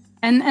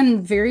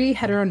 And very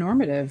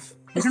heteronormative.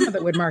 I don't know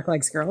that Widmark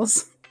likes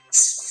girls.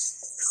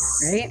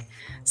 Right?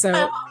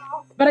 So,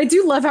 but I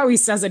do love how he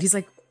says it. He's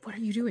like, what are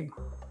you doing?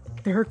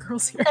 There are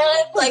girls here.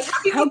 Like,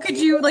 how could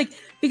you, like,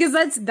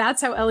 because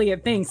that's how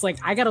Elliot thinks. Like,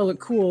 I gotta look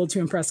cool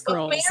to impress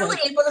girls. Barely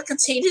able to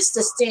contain his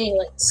disdain.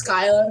 Like,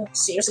 Skylar,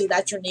 seriously,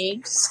 that's your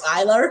name?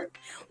 Skylar?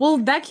 Well,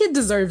 that kid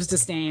deserves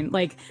disdain.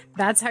 Like,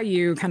 that's how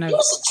you kind of he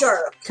was a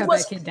jerk. cut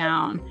that kid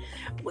down.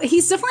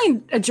 He's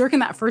definitely a jerk in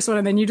that first one,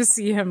 and then you just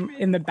see him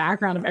in the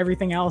background of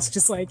everything else.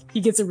 Just like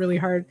he gets a really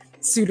hard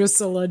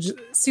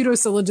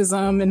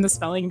pseudo-syllogism in the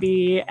spelling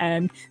bee,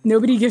 and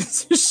nobody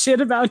gives a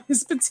shit about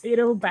his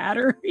potato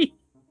battery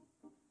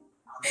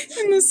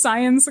in the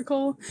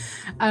sciensical.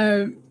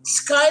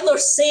 Skylar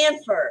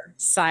Sanford.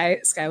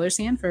 Skylar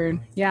Sanford.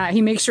 Yeah,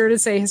 he makes sure to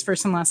say his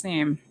first and last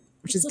name,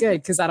 which is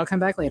good because that'll come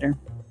back later.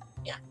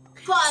 Yeah,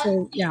 but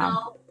you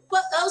know,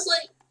 but I was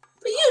like,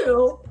 but you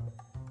know,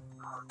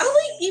 I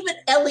think even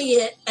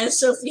Elliot and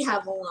Sophie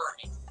have a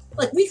line.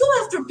 Like, we go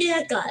after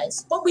bad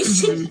guys, but we are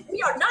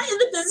not in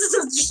the business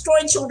of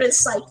destroying children's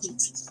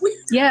psyches.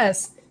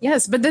 Yes,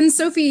 but then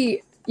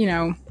Sophie, you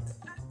know,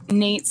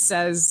 Nate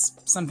says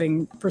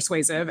something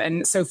persuasive,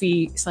 and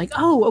Sophie's like,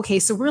 oh, okay,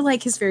 so we're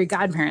like his fairy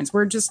godparents.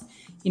 We're just,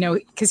 you know,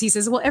 because he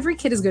says, well, every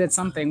kid is good at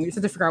something. We just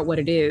have to figure out what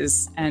it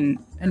is and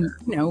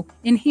you know,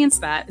 enhance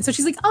that. And so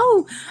she's like,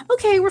 oh,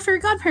 okay, we're fairy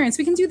godparents.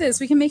 We can do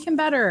this. We can make him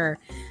better.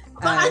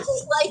 But I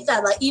just like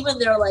that. Like, even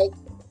they're like,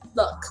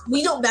 look,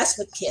 we don't mess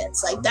with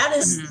kids. Like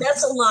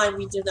that's a line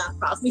we do not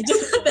cross. We do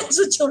not mess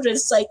with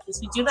children's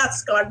psyches. We do not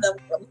scar them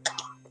from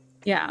that.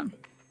 Yeah.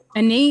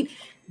 And Nate,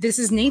 this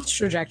is Nate's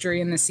trajectory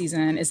in this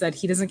season, is that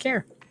he doesn't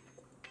care.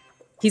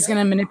 He's going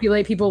to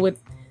manipulate people with,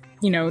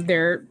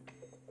 their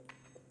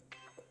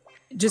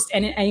just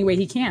any way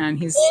he can.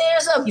 He's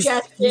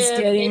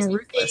getting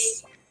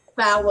ruthless.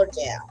 Power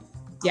down.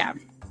 Yeah.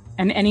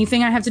 And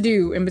anything I have to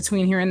do in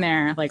between here and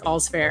there, like,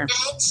 all's fair.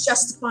 It's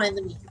justifying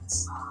the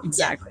means.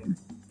 Exactly.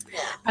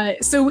 Yeah.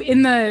 So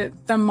in the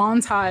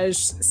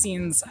montage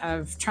scenes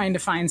of trying to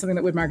find something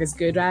that Widmark is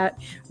good at,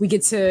 we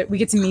get to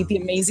meet the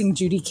amazing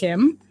Judy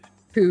Kim,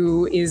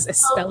 who is a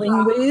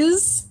spelling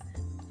whiz.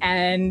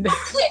 And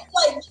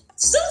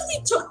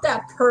Sophie took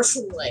that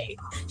personally.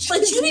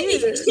 Like, Judy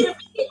Kim became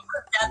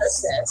her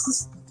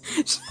nemesis.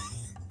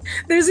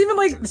 There's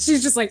even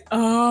she's just like,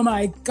 oh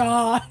my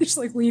gosh,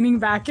 like leaning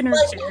back in her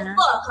chair.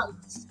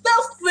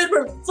 Spell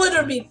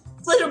Flitterby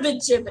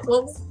Gibbet.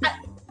 Well,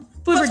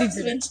 Flibberty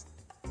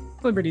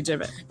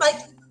Gibbet.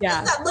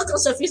 Yeah. That look on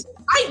Sophie's,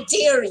 I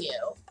dare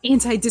you.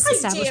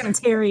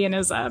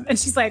 Anti-disestablishmentarianism. And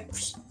she's like,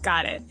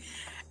 got it.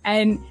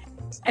 And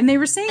they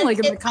were saying, in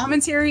the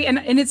commentary, and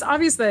it's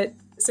obvious that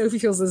Sophie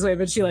feels this way,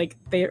 but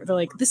they're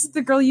like, this is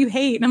the girl you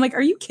hate. And I'm like,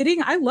 are you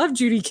kidding? I love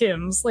Judy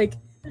Kims. Like,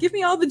 give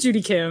me all the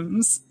Judy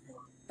Kims.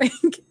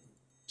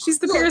 She's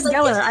the Paris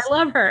Geller. I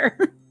love her.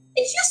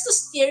 It's just the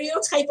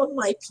stereotype of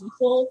my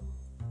people.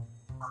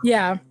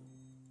 Yeah.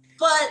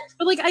 But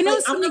I know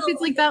some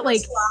kids like that,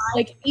 like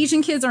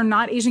Asian kids are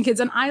not Asian kids.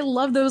 And I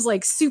love those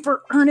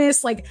super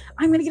earnest, I'm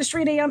going to get a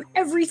straight A on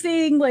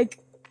everything. I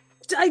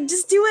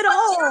just do it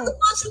all. They're the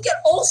ones who get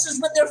ulcers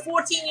when they're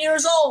 14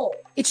 years old.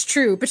 It's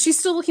true, but she's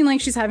still looking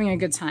like she's having a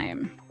good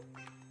time.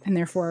 And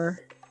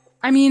therefore,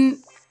 I think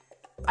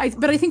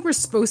we're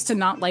supposed to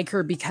not like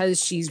her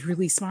because she's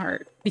really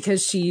smart,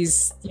 because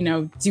she's,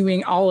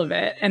 doing all of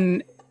it.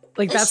 And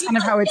that's kind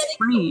of how it's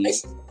framed.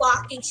 She's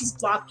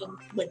blocking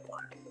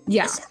Widmark.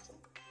 Yeah.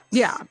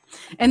 Yeah.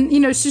 And,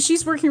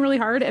 she's working really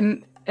hard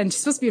and she's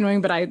supposed to be annoying,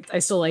 but I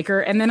still like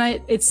her. And then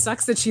it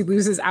sucks that she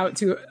loses out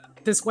to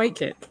this white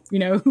kid,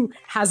 who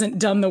hasn't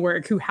done the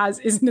work, who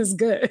isn't as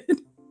good.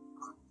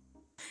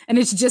 And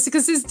it's just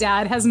because his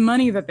dad has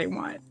money that they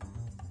want.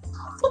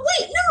 But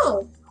wait,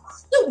 no,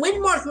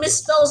 Widmark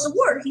misspells a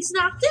word. He's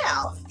knocked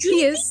out.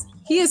 He is.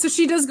 So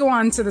she does go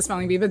on to the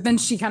spelling bee, but then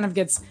she kind of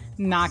gets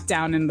knocked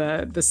down in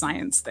the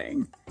science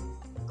thing.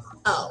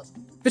 Oh.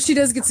 But she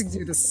does get to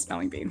do the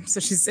spelling bee, so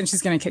she's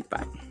going to kick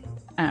butt.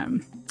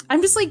 I'm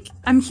just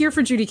I'm here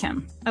for Judy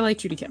Kim. I like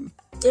Judy Kim.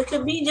 There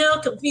can be no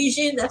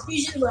confusion. That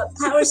fusion what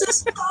powers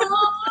us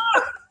all.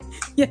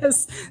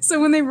 Yes. So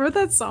when they wrote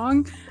that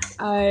song,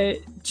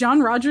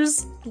 John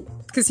Rogers,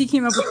 because he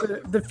came up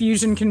with the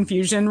fusion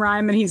confusion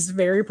rhyme, and he's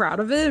very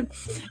proud of it.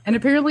 And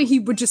apparently he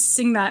would just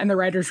sing that in the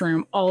writer's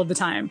room all of the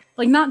time.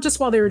 Not just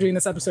while they were doing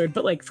this episode,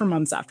 but for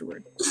months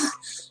afterward.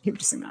 He would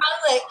just sing that.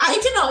 I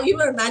cannot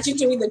even imagine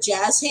doing the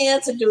jazz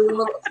hands and doing a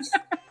little...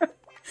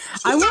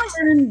 I want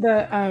to learn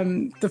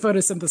the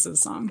photosynthesis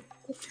song.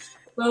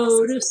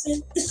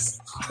 Photosynthesis.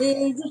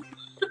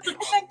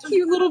 That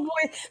cute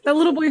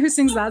little boy who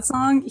sings that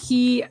song,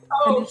 he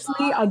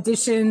initially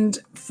auditioned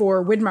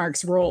for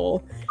Widmark's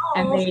role,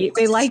 and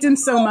they liked him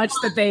so much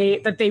that they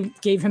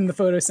gave him the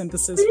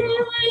photosynthesis.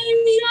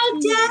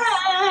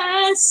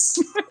 Yes.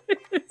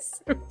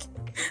 So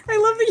I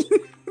love that you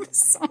know the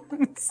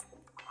songs.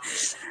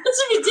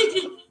 That's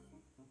ridiculous.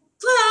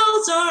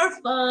 Clouds are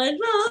fine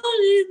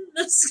running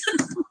the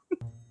sky.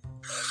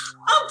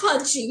 I'm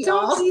punching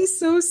y'all. Don't be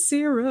so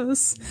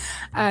serious.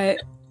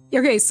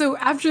 Okay, so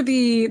after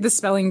the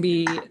spelling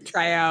bee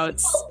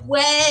tryouts, way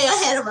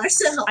ahead of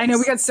ourselves. I know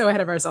we got so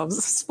ahead of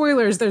ourselves.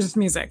 Spoilers, there's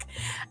music.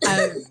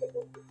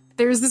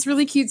 There's this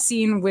really cute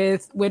scene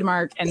with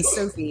Widmark and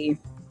Sophie,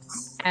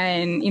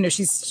 and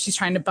she's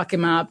trying to buck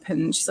him up,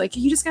 and she's like,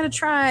 "You just gotta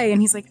try," and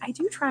he's like, "I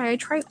do try. I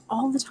try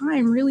all the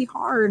time, really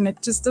hard, and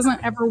it just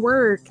doesn't ever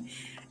work."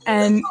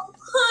 And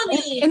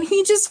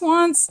he just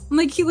wants,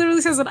 he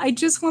literally says that, "I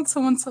just want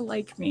someone to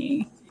like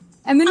me."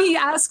 And then he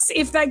asks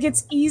if that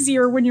gets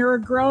easier when you're a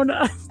grown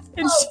up.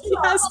 And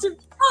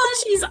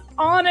she's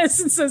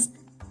honest and says,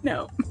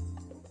 no,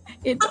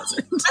 it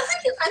doesn't.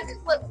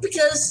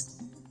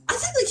 I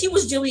think he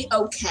was doing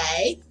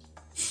okay.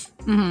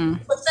 Mm-hmm.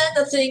 But then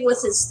the thing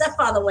with his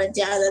stepfather went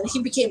down and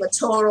he became a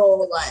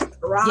total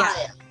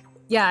pariah.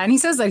 Yeah, and he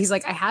says that. He's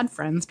like, I had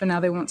friends, but now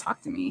they won't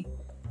talk to me.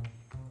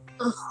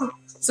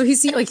 So he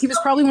was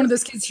probably one of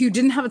those kids who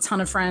didn't have a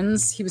ton of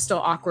friends. He was still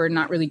awkward,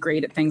 not really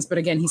great at things. But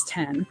again, he's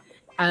 10.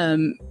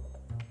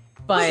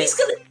 But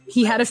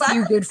he had a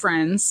few good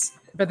friends,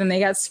 but then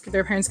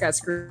their parents got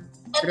screwed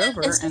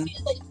over. And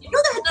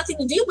that had nothing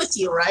to do with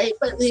you, right?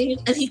 But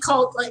he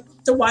called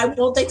why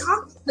won't they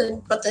talk?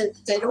 But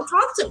they don't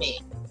talk to me.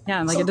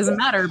 Yeah, it doesn't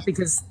matter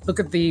because look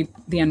at the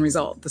end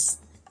result.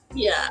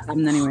 Yeah.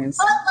 Anyways,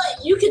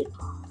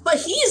 but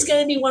he is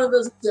going to be one of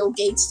those Bill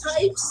Gates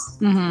types.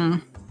 Mm-hmm.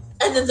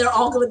 And then they're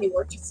all going to be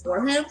working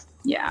for him.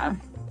 Yeah.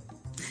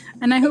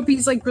 And I hope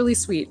he's really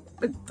sweet.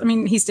 But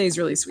he stays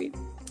really sweet.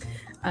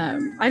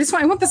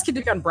 I want this kid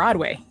to be on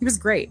Broadway. He was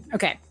great.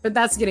 Okay, but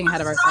that's getting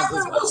ahead of ourselves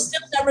as Skylar will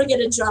still never get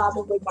a job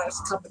in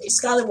Widmark's company.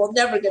 Skylar will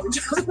never get a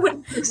job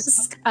in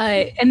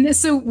Widmark's.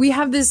 So we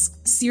have this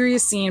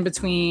serious scene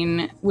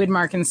between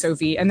Widmark and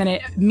Sophie, and then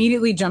it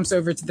immediately jumps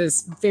over to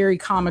this very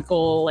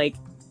comical, like,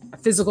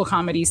 physical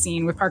comedy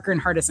scene with Parker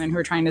and Hardison, who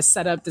are trying to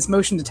set up this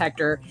motion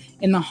detector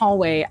in the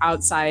hallway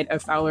outside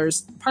of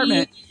Fowler's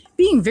apartment,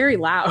 being very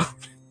loud.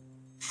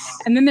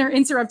 And then they're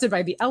interrupted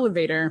by the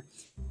elevator.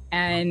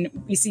 And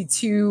we see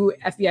two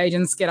FBI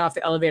agents get off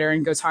the elevator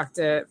and go talk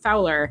to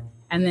Fowler.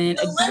 And then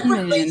a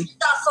gunman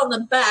stuff on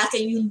the back,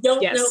 and you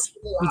don't know who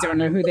they are. We don't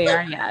know who they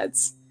are yet.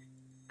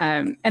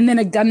 And then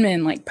a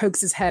gunman like pokes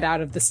his head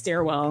out of the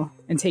stairwell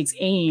and takes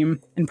aim,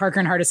 and Parker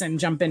and Hardison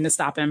jump in to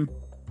stop him.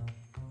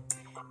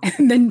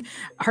 And then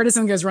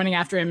Hardison goes running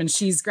after him, and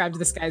she's grabbed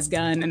this guy's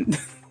gun, and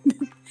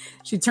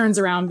she turns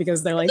around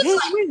because they're like, "Hey,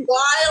 like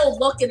wild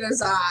look in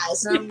his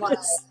eyes." And I'm like,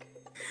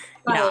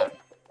 yeah.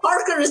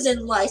 Parker is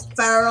in like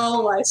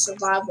feral, like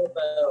survival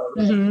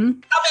mode. Mm-hmm.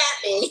 Come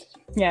at me.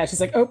 Yeah,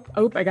 she's like, oh,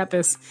 I got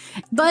this.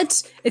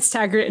 But it's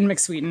Taggart and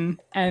McSweeten,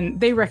 and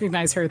they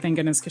recognize her, thank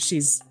goodness, because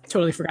she's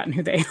totally forgotten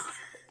who they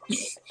are.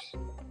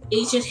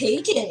 Agent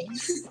Hagen.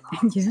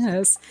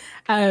 Yes.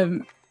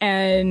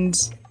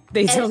 And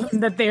they tell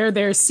them that they're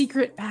their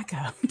secret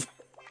backup.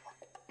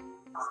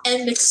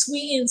 And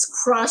McSweeten's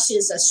crush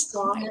is as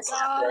strong as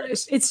ever.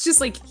 It's just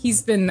like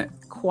he's been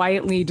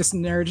quietly just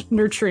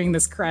nurturing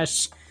this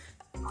crush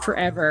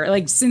forever,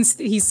 like since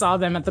he saw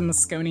them at the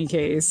Moscone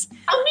case.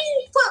 I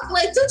mean, but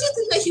like, don't you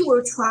think that he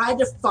would try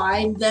to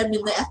find them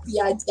in the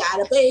FBI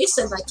database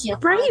and like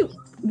can't right? find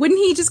them? Wouldn't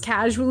he just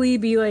casually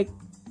be like,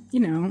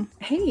 you know,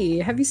 hey,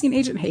 have you seen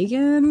Agent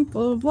Hagen?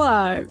 Blah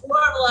blah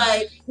blah.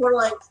 We're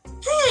like,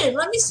 hey,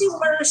 let me see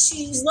where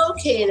she's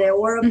located,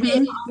 or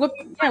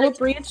what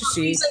branch is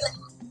she?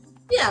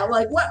 Yeah,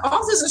 like what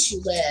office does she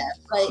live?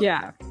 Like,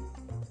 yeah.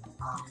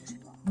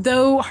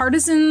 Though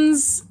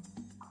Hardison's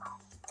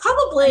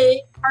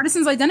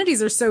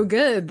identities are so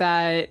good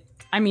that,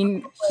 I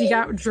mean, he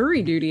got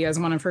jury duty as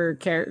one of her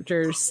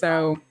characters,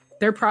 so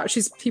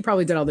he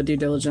probably did all the due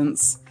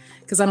diligence,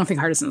 because I don't think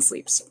Hardison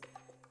sleeps.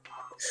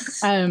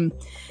 And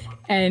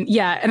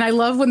I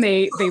love when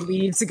they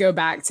leave to go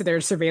back to their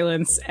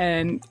surveillance,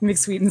 and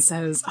McSweeten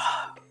says,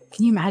 oh,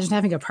 can you imagine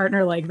having a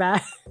partner like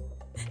that?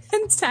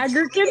 And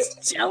Taggart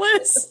gets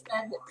jealous.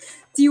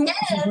 Do you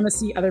want to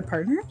see other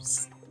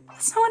partners?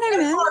 That's not what I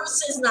meant.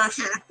 Hardison's not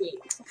happy.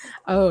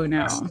 Oh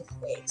no.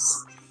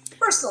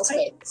 Personal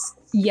space.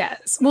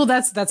 Yes. Well,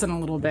 that's in a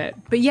little bit,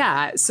 but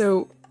yeah.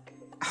 So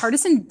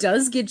Hardison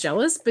does get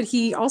jealous, but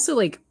he also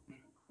he's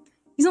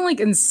not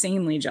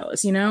insanely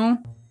jealous, you know.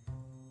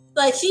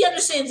 Like he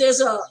understands there's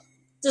a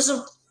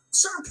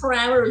certain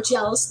parameter of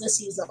jealousness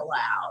he's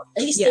allowed,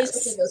 and he stays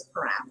within those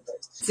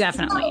parameters.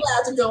 Definitely. He's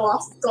not allowed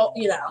to go,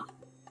 you know.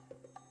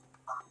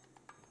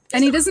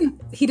 And he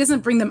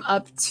doesn't bring them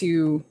up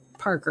to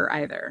Parker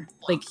either.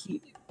 Like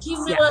he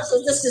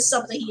realizes this is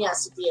something he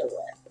has to deal with.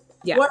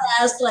 Yeah.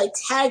 Whereas like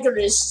Taggart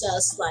is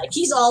just like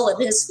he's all in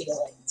his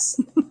feelings.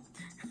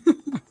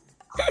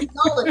 He's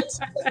all in his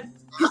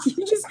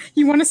feelings.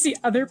 You want to see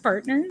other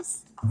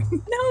partners?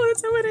 No,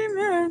 that's not what I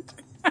meant.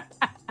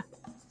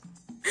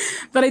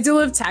 But I do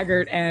love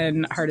Taggart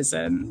and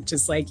Hardison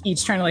just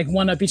each trying to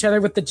one up each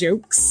other with the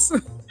jokes.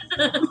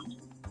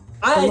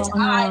 I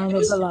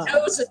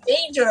chose a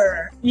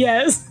danger.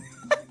 Yes.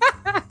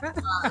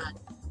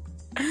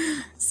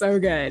 So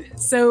good.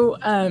 So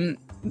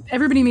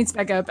everybody meets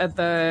back up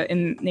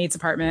in Nate's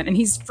apartment, and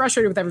he's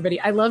frustrated with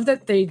everybody. I love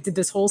that they did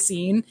this whole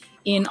scene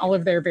in all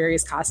of their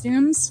various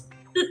costumes.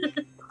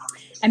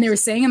 And they were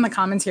saying in the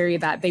commentary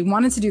that they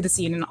wanted to do the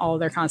scene in all of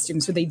their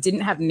costumes, but they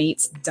didn't have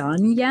Nate's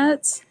done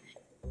yet.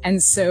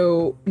 And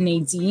so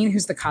Nadine,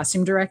 who's the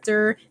costume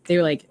director, they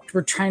were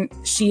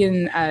she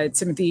and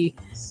Timothy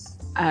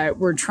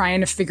were trying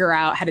to figure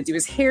out how to do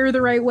his hair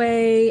the right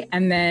way.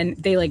 And then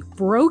they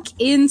broke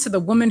into the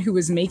woman who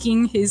was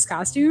making his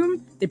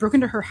costume. They broke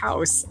into her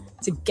house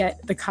to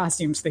get the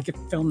costume so they could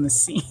film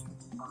this scene.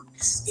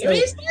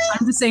 Seriously? So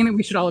I'm just saying that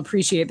we should all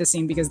appreciate the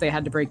scene because they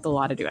had to break the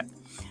law to do it.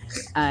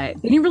 They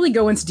didn't really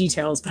go into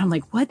details, but I'm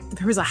like, what?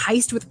 There was a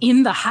heist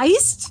within the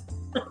heist?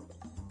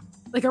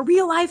 Like a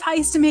real life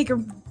heist to make a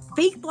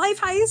fake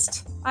life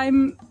heist?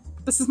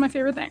 This is my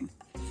favorite thing.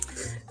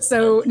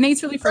 So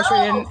Nate's really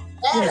frustrated.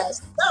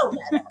 So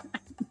meta.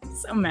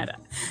 So meta.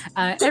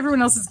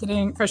 Everyone else is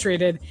getting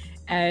frustrated.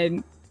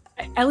 And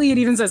Elliot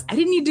even says, I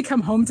didn't need to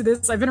come home to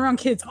this. I've been around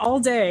kids all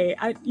day.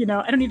 I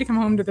don't need to come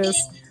home to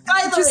this.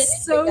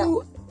 It's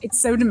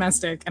so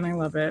domestic, and I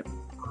love it.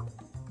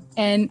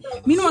 And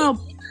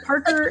meanwhile,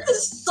 Parker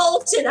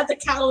insulted at the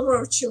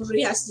caliber of children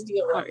he has to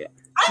deal with. Oh, yeah.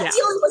 I'm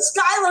dealing with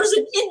Skylers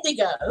and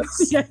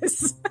Indigos.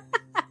 Yes.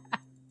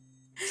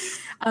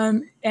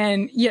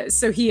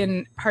 So he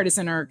and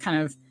Hardison are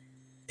kind of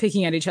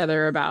picking at each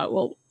other about,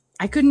 well,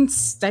 I didn't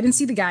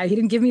see the guy. He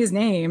didn't give me his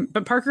name,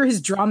 but Parker has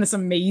drawn this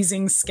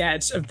amazing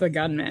sketch of the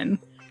gunman.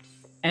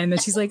 And then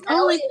she's like,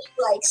 oh,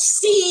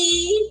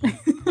 see?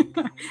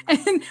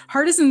 And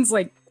Hardison's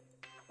like,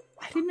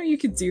 I didn't know you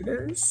could do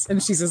this.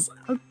 And she says,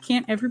 oh,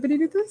 can't everybody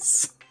do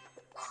this?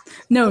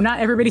 No, not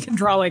everybody can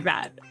draw like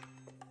that.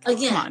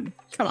 Again.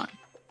 Come on.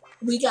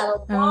 We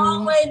got a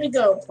long way to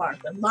go,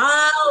 Parker.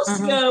 Miles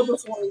to go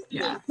before we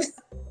leave.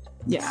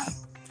 Yeah.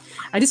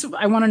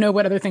 I want to know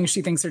what other things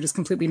she thinks are just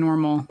completely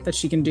normal that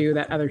she can do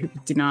that other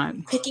people do not.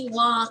 Picking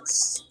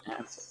locks.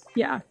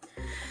 Yeah.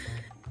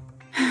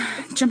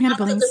 Jumping out of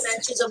buildings. The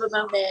dimensions of a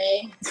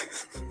Monet.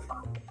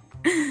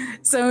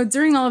 So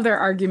during all of their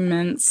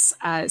arguments,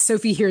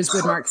 Sophie hears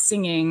Woodmark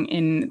singing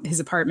in his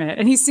apartment,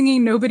 and he's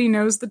singing "Nobody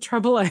Knows the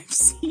Trouble I've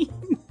Seen."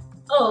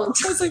 Oh,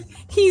 I was like,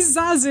 he's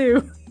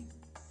Zazu,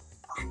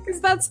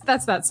 because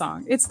that's that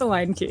song. It's the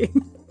Lion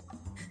King.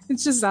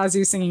 It's just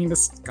Zazu singing the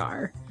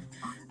Scar.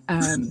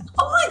 Oh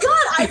my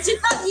God! I did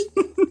not.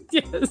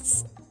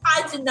 Yes,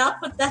 I did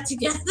not put that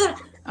together.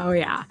 Oh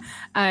yeah,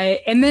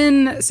 and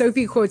then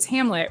Sophie quotes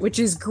Hamlet, which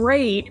is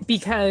great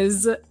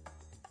because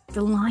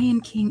the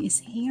Lion King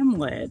is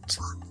Hamlet.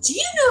 Do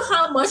you know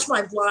how much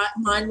my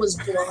mind was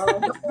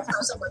blown the first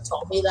time someone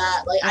told me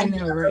that? Like, I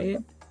know, right?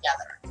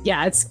 Together.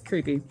 Yeah, it's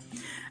creepy.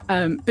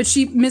 But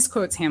she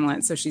misquotes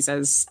Hamlet, so she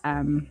says,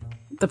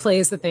 "The play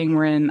is the thing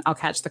wherein I'll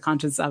catch the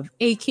conscience of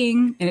a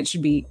king, and it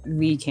should be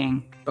the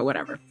king." But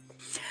whatever.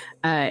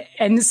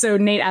 And so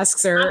Nate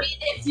asks her, I mean,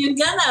 if you're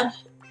gonna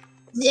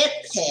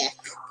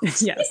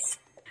nitpick, yes,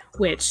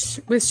 which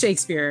with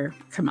Shakespeare,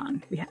 come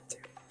on, we have to.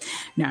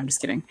 No, I'm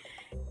just kidding.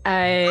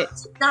 I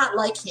did not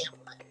like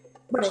Hamlet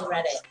when I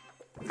read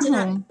it. Did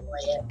not enjoy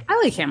it. I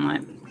like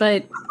Hamlet,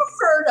 but I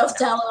preferred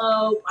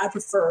Othello. I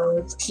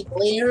preferred King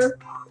Lear.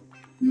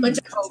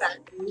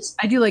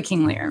 I do like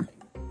King Lear.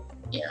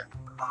 Yeah,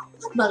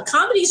 but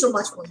comedies are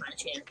much more my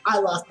jam. I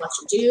love Much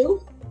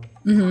Ado.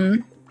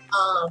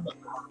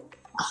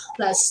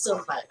 That's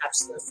still my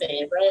absolute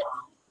favorite.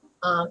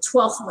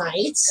 12th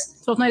Night.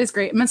 12th Night is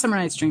great. Midsummer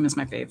Night's Dream is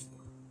my fave.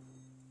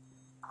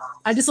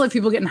 I just like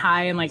people getting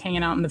high and like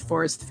hanging out in the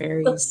forest with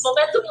fairies. The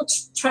lamentable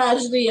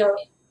tragedy of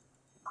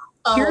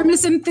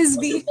Pyramus and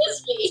Thisbe.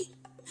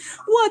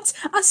 What?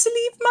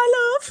 Asleep, my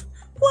love?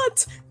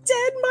 What?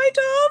 Dead, my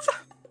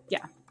dove?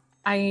 Yeah,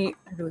 I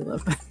really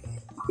love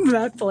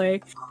that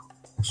play.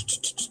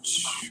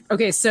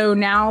 Okay, so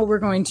now we're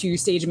going to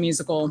stage a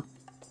musical.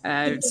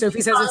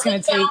 Sophie says it's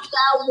going to take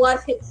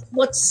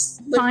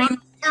what's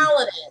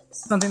talent is.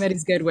 Something that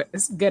he's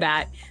good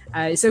at.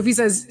 Sophie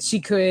says she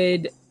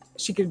could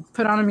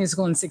put on a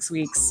musical in 6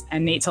 weeks,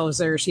 and Nate tells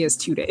her she has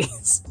 2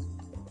 days.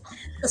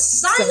 The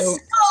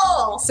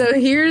Science-icle! So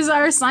here's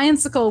our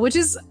Science-icle, which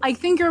is, I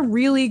think, a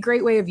really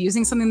great way of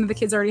using something that the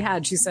kids already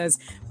had. She says,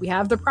 we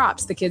have the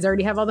props. The kids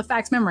already have all the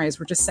facts memorized.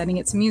 We're just setting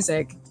it to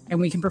music, and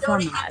we can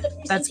perform that.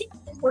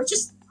 We're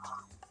just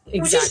exactly.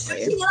 We're just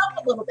it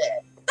up a little bit.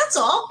 That's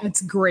all.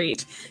 It's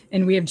great.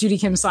 And we have Judy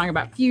Kim's song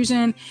about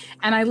fusion.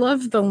 And I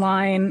love the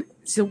line,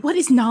 so what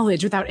is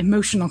knowledge without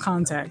emotional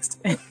context?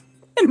 And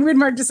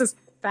Woodmark just says,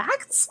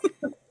 facts?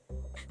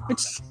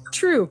 Which,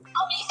 true.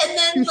 And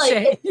then,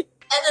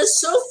 and then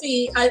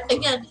Sophie,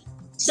 again,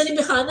 sitting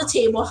behind the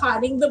table,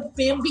 hiding the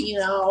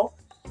Bambino.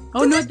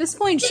 Oh, no, at this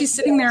point, she's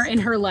sitting there in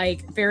her,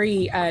 like,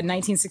 very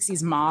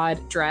 1960s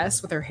mod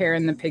dress with her hair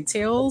in the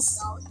pigtails.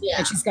 Yeah.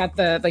 And she's got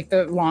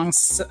the long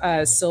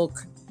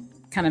silk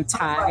kind of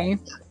tie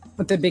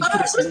with the big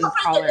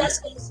collar.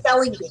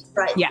 Spelling bee,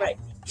 right? Yeah. Right.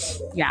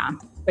 Yeah.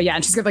 But yeah,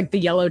 and she's got, like, the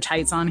yellow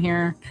tights on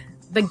here.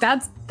 Like,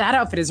 that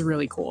outfit is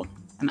really cool.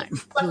 And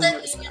but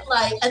then,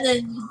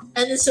 and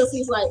then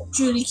Sophie's like,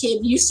 Judy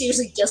Kim, you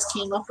seriously just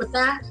came up with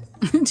that?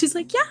 And she's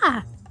like,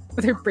 yeah,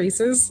 with her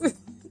braces,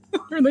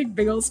 her like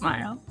big old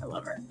smile. I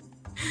love her.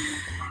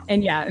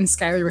 And yeah, and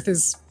Skylar with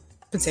his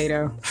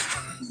potato.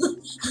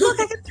 Look,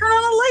 I can turn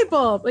on a light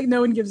bulb. Like,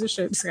 no one gives a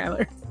shit,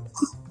 Skylar.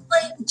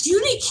 Like,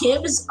 Judy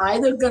Kim is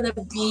either gonna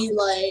be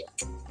like,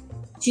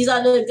 she's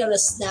either gonna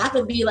snap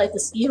and be like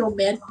this evil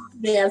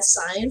mad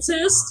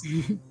scientist.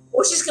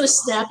 Or she's going to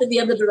snap in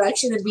the other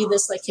direction and be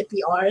this like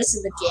hippie artist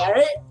in the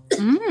garret.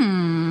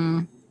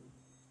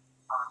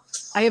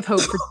 I have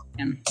hope for Judy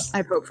Kim. I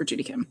have hope for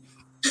Judy Kim.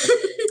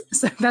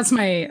 So that's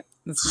my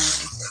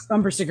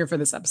bumper sticker for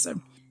this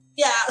episode.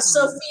 Yeah,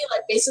 Sophie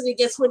like basically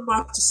gets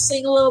Woodmark to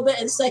sing a little bit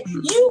and it's like,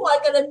 you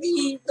are going to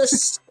be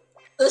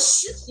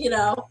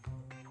the.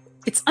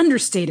 It's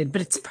understated,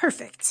 but it's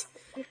perfect.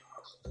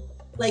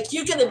 Like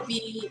you're going to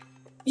be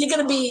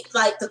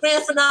like the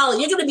grand finale.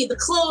 You're going to be the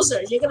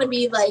closer. You're going to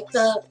be like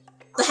the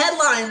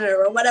headliner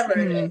or whatever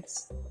it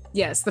is.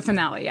 Yes, the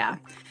finale, yeah.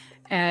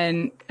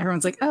 And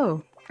everyone's like,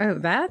 oh,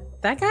 that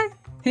guy?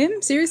 Him?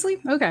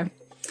 Seriously? Okay.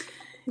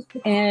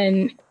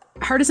 And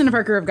Hardison and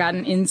Parker have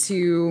gotten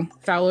into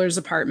Fowler's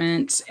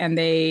apartment, and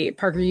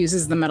Parker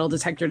uses the metal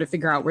detector to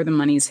figure out where the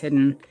money's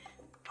hidden,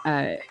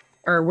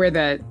 or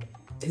where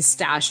his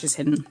stash is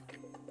hidden,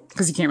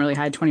 because he can't really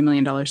hide $20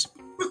 million.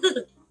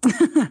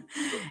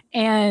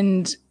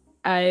 And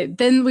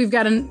then we've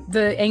got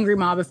the angry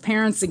mob of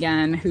parents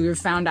again who have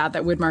found out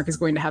that Woodmark is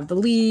going to have the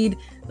lead,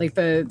 like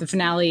the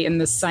finale in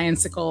the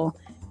Science-icle,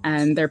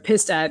 and they're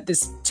pissed at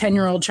this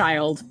 10-year-old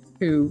child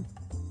who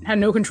had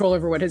no control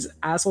over what his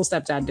asshole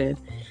stepdad did.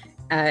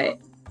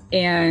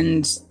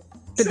 And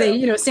But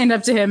they, stand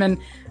up to him and,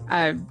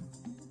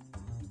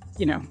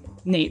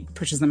 Nate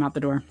pushes them out the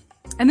door.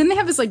 And then they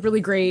have this like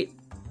really great,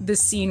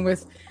 this scene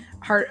with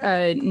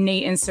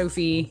Nate and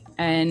Sophie.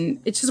 And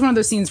it's just one of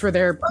those scenes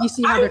where you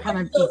see how they're kind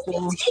of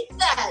equal. Take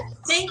that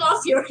thing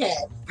off your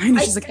head. And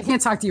she's like, I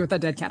can't talk to you with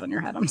that dead cat on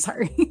your head. I'm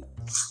sorry.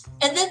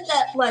 And then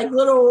that like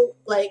little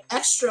like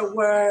extra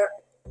where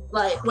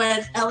like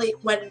when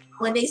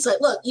Nate's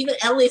like, look, even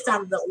Ellie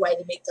found a way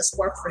to make this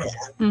work for him.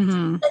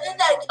 Mm-hmm. And then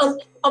that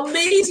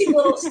amazing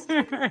little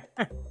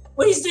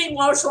where he's doing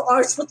martial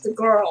arts with the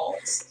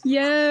girls.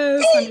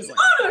 Yes. Hey,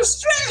 honor,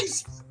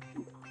 strength.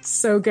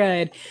 So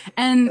good.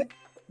 And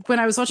when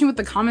I was watching with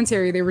the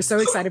commentary, they were so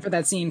excited for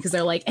that scene because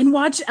they're like, and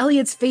watch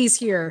Elliot's face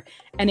here.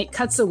 And it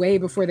cuts away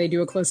before they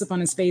do a close up on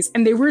his face.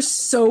 And they were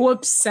so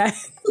upset.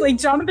 Like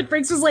Jonathan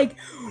Frakes was like,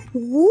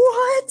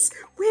 what?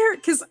 Where?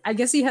 Because I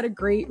guess he had a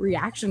great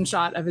reaction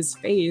shot of his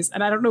face.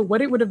 And I don't know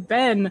what it would have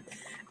been.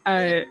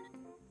 But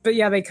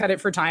yeah, they cut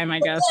it for time, I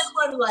guess.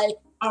 Everyone like,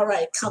 all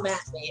right, come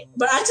at me.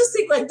 But I just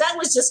think like that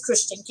was just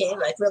Christian Kane,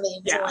 like really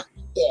enjoying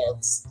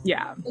kids.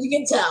 Yeah. You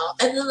can tell.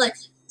 And then like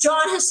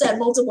John has said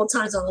multiple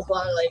times on the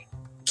blog, like,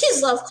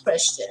 kids love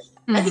Christian.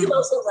 Mm-hmm. And he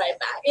loves them right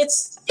back.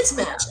 It's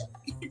magic.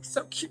 It's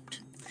so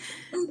cute.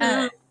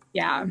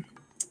 Yeah.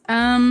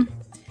 And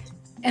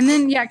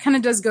then, it kind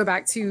of does go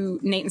back to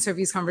Nate and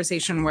Sophie's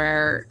conversation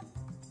where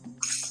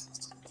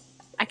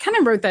I kind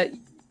of wrote that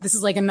this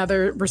is like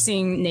we're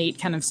seeing Nate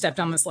kind of step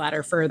down this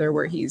ladder further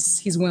where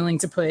he's willing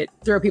to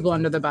throw people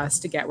under the bus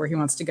to get where he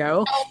wants to go.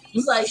 And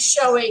he's like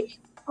showing,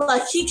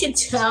 like he can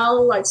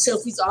tell like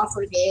Sophie's off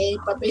her game,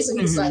 but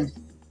basically he's like,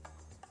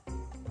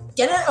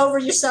 get it over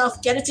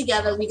yourself, get it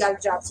together. We got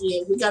a job to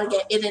do. We got to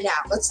get in and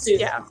out. Let's do it.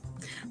 Yeah.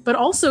 But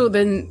also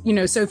then,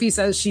 Sophie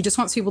says she just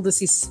wants people to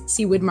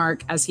see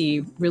Widmark as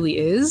he really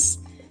is.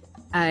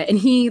 And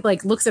he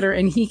like looks at her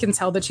and he can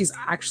tell that she's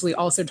actually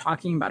also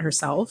talking about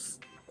herself.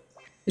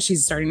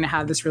 She's starting to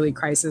have this really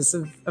crisis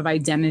of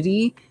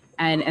identity.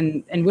 And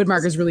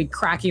Widmark is really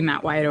cracking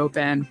that wide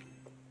open.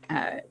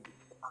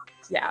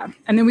 Yeah.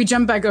 And then we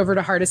jump back over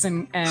to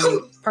Hardison and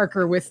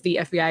Parker with the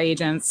FBI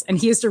agents. And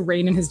he has to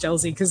rein in his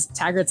jealousy because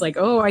Taggart's like,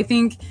 oh, I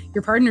think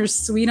your partner's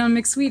sweet on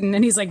McSweeten.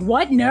 And he's like,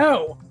 what?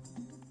 No.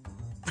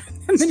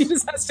 And then he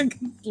just has to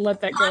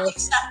let that go.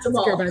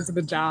 Unacceptable. Go back to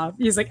the job.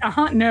 He's like,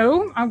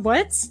 no.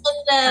 What?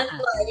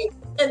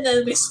 And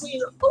then McSweeten,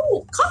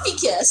 oh, coffee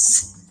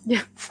kiss.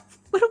 Yeah.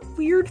 What a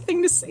weird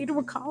thing to say to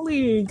a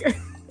colleague.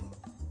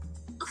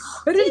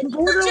 What a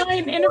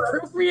borderline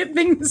inappropriate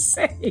thing to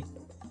say.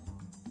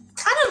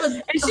 Kind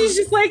of and she's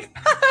just like,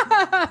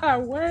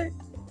 what?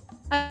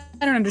 I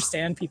don't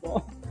understand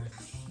people.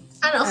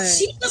 I don't know.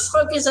 She just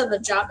focused on the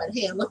job at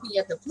hand, looking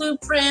at the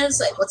blueprints,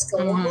 like what's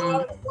going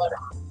on, and what.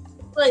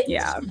 Like,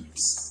 yeah.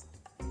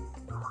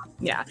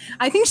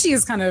 I think she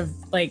is kind of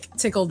like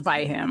tickled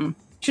by him.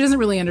 She doesn't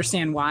really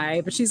understand why,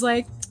 but she's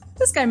like,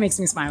 this guy makes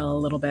me smile a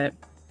little bit.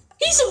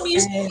 He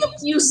amuses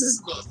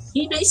me.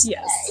 He makes me.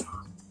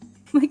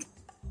 Like,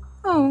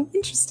 oh,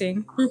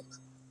 interesting.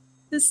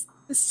 This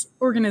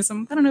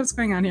organism. I don't know what's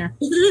going on here.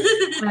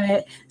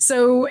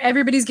 So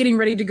everybody's getting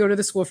ready to go to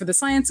the school for the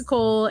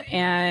Science-ical,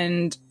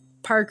 and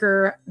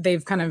Parker,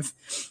 they've kind of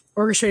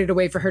orchestrated a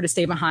way for her to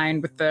stay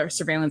behind with the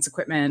surveillance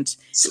equipment.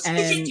 So and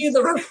she can do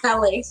the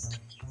repelling.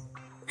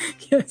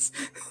 Yes.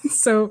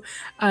 So,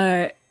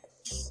 so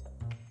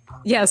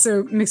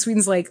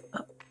McSweeten's like,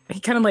 he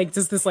kind of like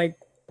does this like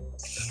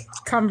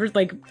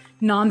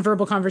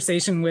non-verbal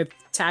conversation with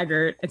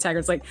Taggart, and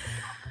Taggart's like,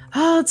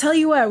 oh, I'll tell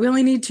you what, we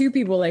only need 2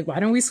 people. Like, why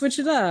don't we switch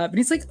it up? And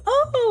he's like,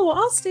 oh,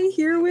 I'll stay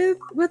here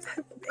with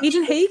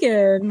Agent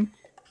Hagen.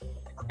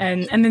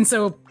 And then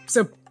so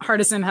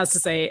Hardison has to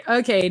say,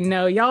 okay,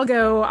 no, y'all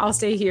go. I'll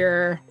stay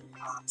here.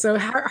 So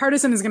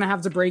Hardison is going to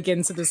have to break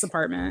into this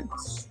apartment.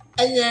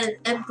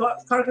 And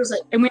Parker's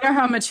like, and we know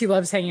how much he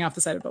loves hanging off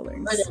the side of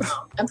buildings. I know.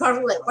 And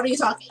Parker's like, what are you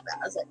talking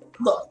about? I was like,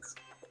 look,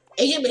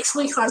 Agent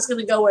McSweetheart's going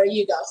to go where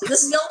you go. So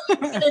this is the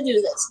only way to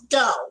do this.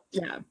 Go.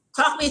 Yeah.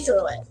 Talk me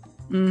through it.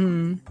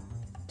 Mm-hmm.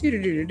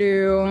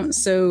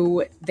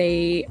 So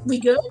we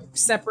go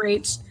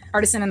separate.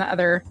 Hardison and the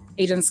other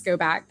agents go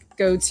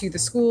to the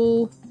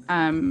school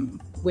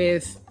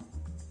with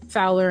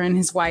Fowler and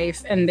his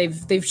wife, and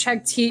they've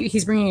checked.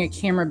 He's bringing a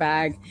camera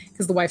bag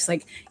because the wife's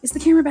like, "Is the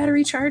camera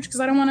battery charged? Because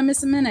I don't want to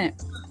miss a minute."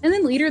 And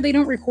then later they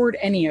don't record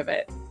any of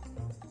it.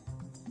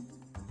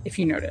 If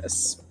you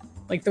notice,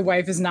 like the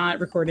wife is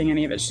not recording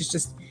any of it.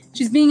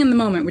 She's being in the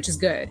moment, which is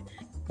good,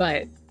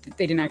 but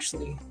they didn't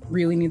actually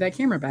really need that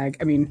camera bag.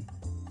 I mean,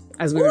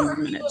 as we were in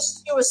a minute.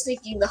 He was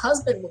thinking the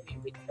husband would be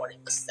recording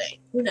this thing.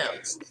 Who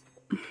knows?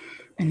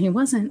 And he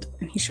wasn't,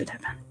 and he should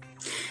have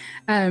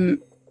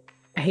been.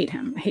 I hate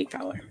him. I hate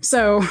Fowler.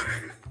 So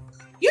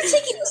you're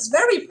taking this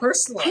very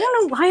personally. I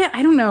don't know why.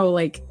 I don't know.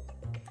 Like,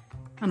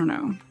 I don't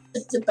know.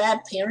 It's the bad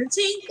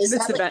parenting. It's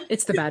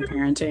the bad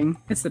parenting.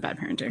 It's the bad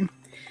parenting.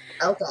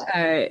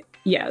 Okay.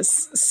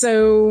 Yes.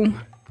 So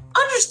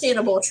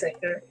understandable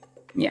trigger.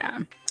 Yeah.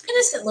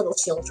 Innocent little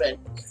children.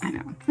 I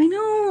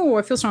know.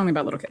 I feel strongly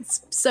about little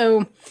kids.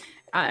 So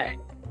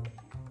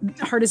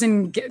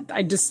Hardison,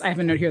 I have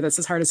a note here that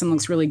says Hardison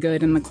looks really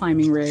good in the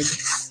climbing rig.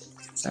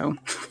 So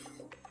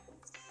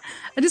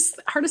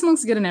Hardison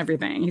looks good in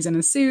everything. He's in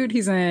a suit,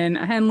 he's in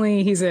a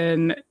Henley, he's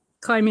in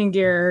climbing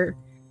gear,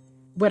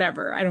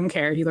 whatever. I don't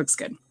care. He looks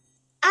good.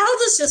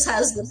 Aldous just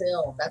has the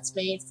build that's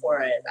made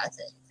for it, I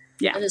think.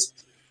 Yeah. He's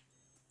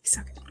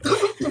so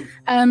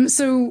good.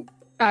 So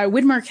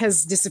Widmark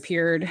has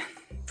disappeared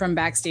from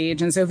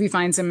backstage, and Sophie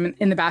finds him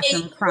in the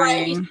bathroom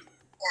crying.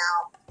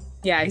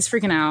 Yeah, he's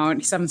freaking out.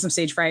 He's having some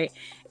stage fright,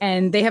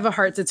 and they have a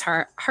heart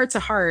to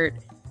heart.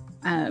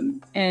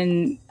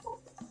 And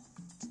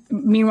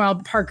meanwhile,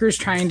 Parker's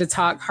trying to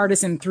talk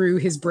Hardison through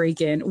his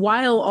break-in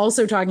while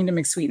also talking to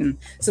McSweeten.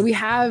 So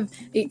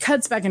it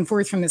cuts back and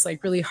forth from this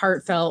like really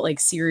heartfelt, like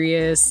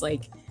serious,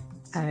 like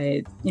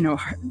heart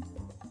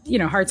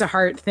to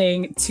heart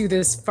thing to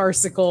this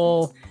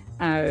farcical.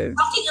 Talking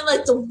in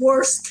like the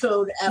worst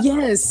code ever.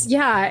 Yes,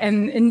 yeah,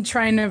 and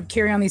trying to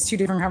carry on these two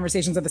different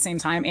conversations at the same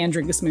time and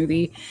drink a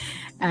smoothie,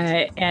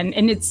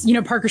 and it's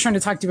Parker's trying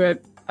to talk to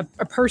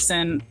a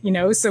person,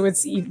 so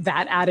it's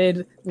that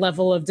added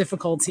level of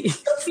difficulty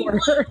for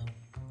her.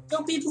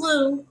 Don't be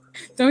blue.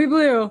 Don't be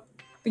blue.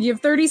 You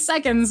have 30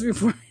 seconds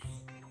before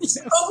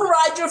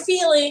override your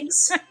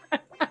feelings.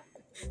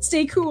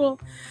 Stay cool.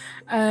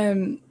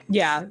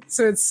 Yeah,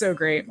 so it's so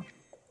great.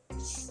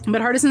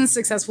 But Hardison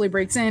successfully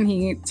breaks in.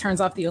 He turns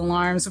off the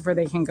alarms before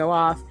they can go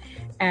off,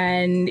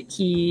 and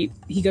he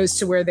goes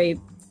to where they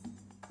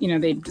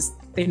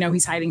know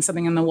he's hiding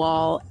something in the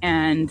wall,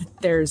 and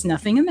there's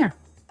nothing in there.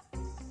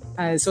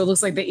 So it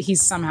looks like that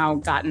he's somehow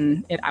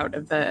gotten it out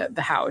of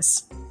the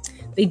house.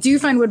 They do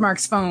find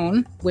Widmark's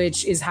phone,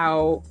 which is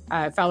how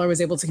Fowler was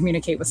able to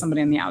communicate with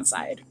somebody on the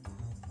outside.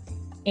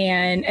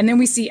 And then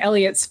we see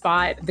Elliot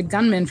spot the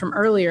gunman from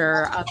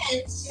earlier up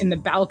in the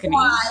balcony.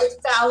 Why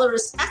Fowler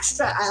is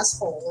extra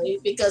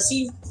assholey, because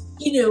he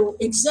knew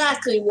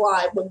exactly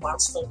why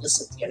Widmark's phone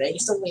disappeared.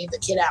 He's still waiting the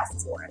kid out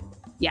for it.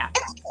 Yeah.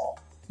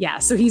 Yeah,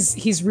 so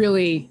he's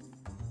really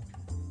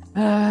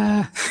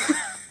I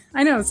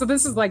know. So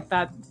this is like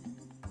that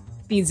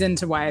feeds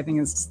into why I think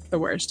is the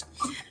worst.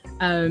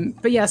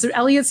 But yeah, so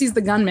Elliot sees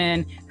the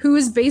gunman, who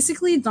is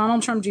basically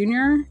Donald Trump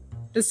Jr.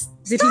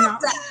 Did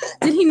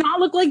he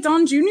not look like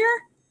Don Jr.? Why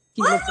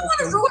do you want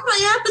to ruin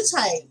my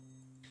appetite?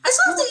 I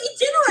saw him eat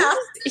dinner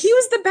after. He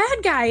was the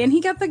bad guy, and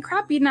he got the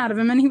crap beaten out of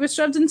him, and he was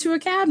shoved into a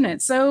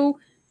cabinet. So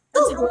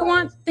that's how I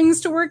want things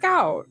to work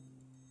out.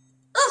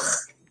 Ugh.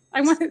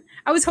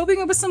 I was hoping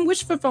it was some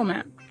wish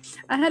fulfillment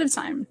ahead of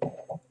time.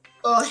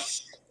 Ugh.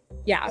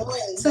 Yeah.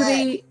 So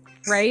they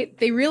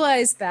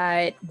realize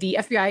that the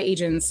FBI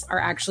agents are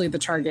actually the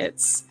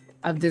targets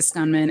of this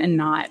gunman and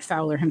not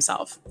Fowler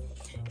himself.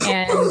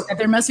 And that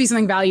there must be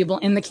something valuable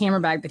in the camera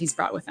bag that he's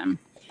brought with him.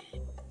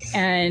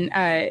 And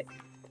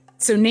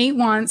so Nate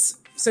wants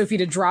Sophie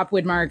to drop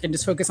Widmark and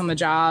just focus on the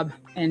job.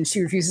 And she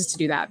refuses to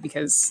do that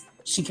because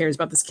she cares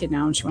about this kid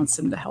now and she wants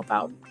him to help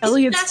out.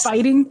 Elliot's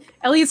fighting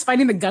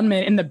the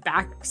gunman in the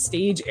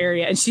backstage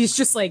area. And she's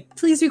just like,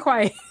 please be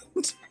quiet.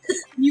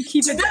 You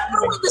keep do not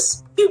ruin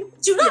this.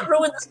 Do not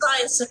ruin the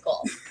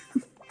science-icle.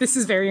 This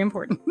is very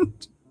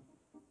important.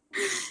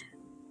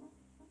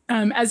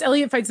 As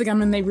Elliot fights the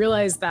gunman, they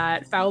realize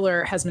that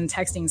Fowler has been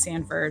texting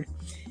Sanford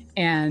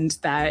and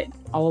that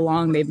all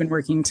along they've been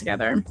working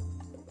together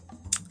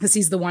because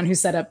he's the one who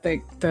set up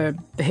the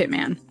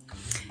hitman.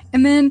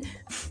 And then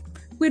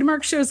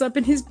Widmark shows up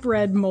in his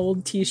bread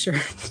mold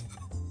t-shirt.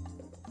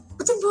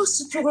 The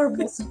most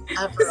adorable thing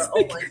ever.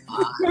 Oh my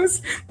god. The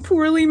most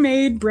poorly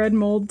made bread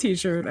mold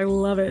t-shirt. I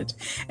love it.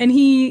 And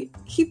he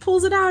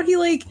pulls it out.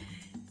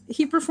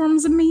 He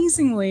performs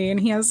amazingly and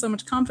he has so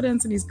much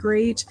confidence and he's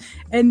great.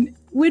 And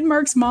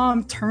Widmark's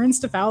mom turns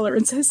to Fowler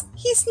and says,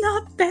 he's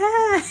not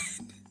bad.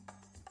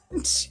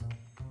 Which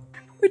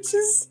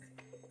is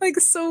like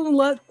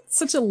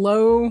such a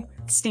low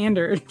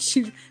standard.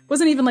 She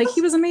wasn't even like,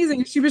 he was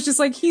amazing. She was just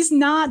like, he's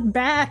not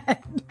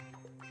bad.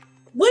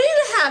 We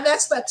didn't have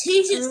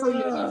expectations for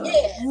your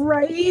kid.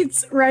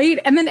 Right.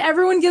 And then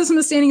everyone gives him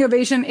a standing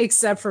ovation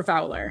except for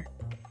Fowler.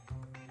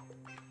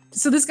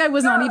 So this guy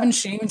was not even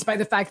shamed by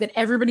the fact that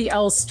everybody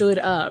else stood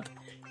up.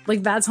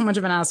 Like, that's how much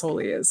of an asshole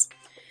he is.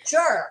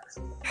 Sure.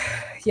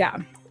 Yeah.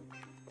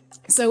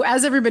 So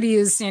as everybody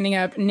is standing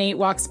up, Nate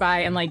walks by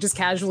and like just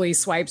casually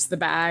swipes the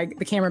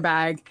camera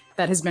bag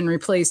that has been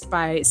replaced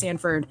by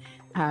Sanford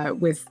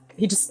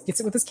he just gets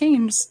it with his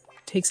cane, just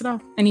takes it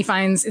off. And he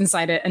finds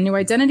inside it a new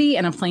identity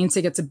and a plane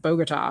ticket to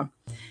Bogota.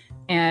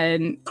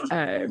 And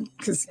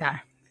because,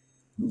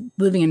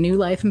 living a new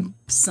life in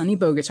sunny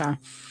Bogota.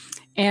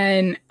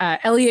 And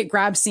Elliot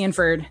grabs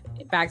Sanford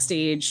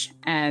backstage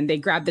and they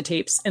grab the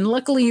tapes. And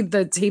luckily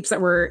the tapes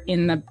that were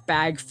in the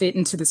bag fit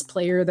into this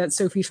player that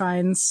Sophie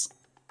finds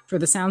for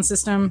the sound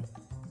system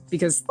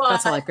because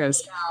that's how it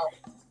goes.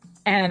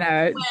 And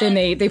then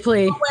they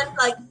play. When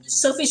like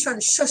Sophie's trying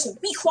to shush him,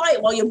 be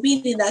quiet while you're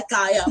beating that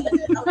guy up. And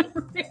then, like,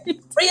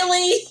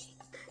 really?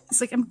 It's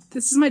like,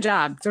 this is my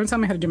job. Don't tell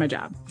me how to do my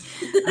job.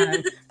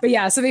 But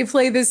yeah, so they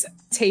play this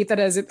tape that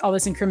has all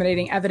this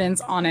incriminating evidence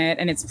on it,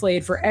 and it's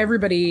played for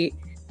everybody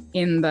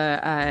in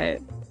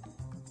the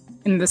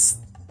in this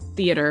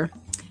theater,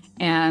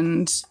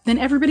 and then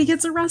everybody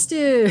gets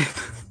arrested.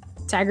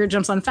 Taggart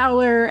jumps on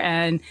Fowler,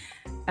 and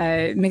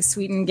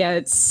McSweeten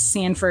gets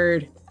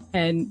Sanford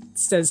and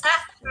says,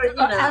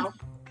 after,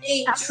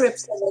 8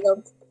 trips in a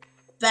little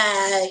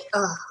bag.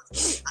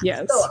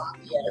 Yes. So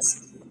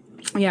obvious.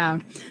 Yeah.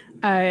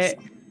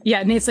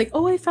 Yeah, Nate's like,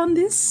 oh, I found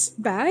this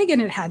bag,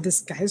 and it had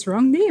this guy's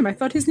wrong name. I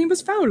thought his name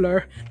was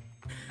Fowler.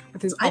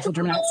 With his awful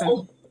German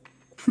accent.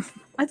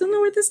 I don't know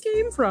where this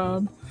came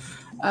from.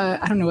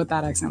 I don't know what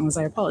that accent was.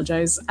 I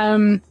apologize.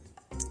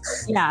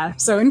 Yeah,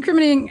 so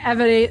incriminating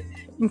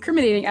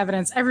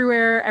evidence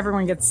everywhere.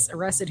 Everyone gets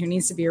arrested who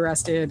needs to be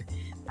arrested.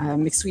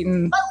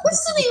 McSweeten. But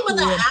what's the name of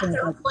the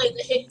actor who played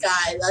the hit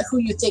guy, who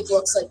you think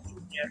looks like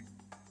Junior?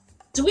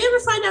 Do we ever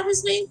find out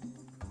his name?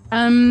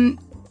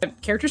 The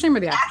character's name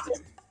or the actor?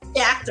 The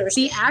actor's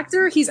The name.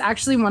 actor, he's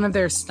actually one of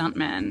their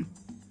stuntmen.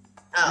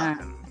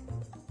 Oh.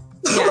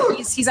 Yeah,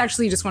 he's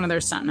actually just one of their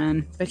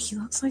stuntmen, but he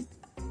looks like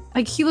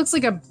he looks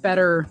like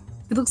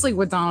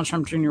what Donald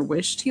Trump Jr.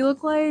 wished he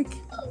looked like.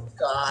 Oh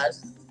God,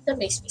 that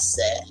makes me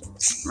sad.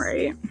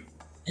 Right.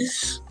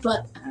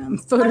 But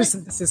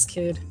photosynthesis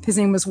kid. His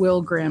name was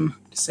Will Grimm,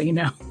 just so you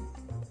know.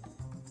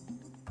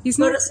 He's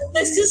not.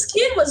 This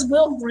kid was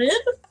Will Grimm.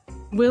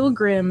 Will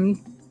Grimm,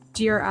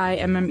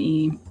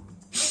 Grimme.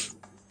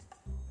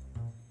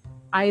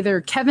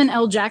 Either Kevin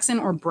L. Jackson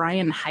or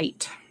Brian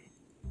Height.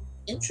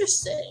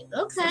 Interesting.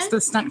 Okay. It's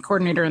the stunt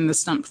coordinator and the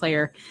stunt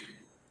player.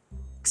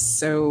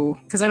 So,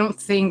 because I don't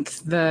think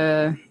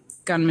the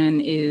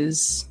gunman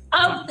is.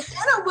 Hannah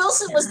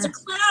Wilson was the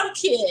clown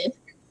kid.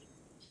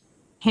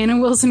 Hannah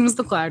Wilson was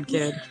the cloud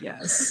kid.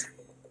 Yes.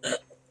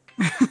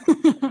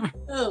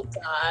 Oh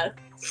God.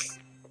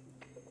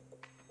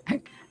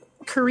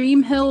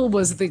 Kareem Hill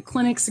was the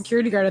clinic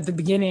security guard at the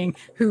beginning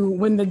who,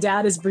 when the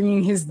dad is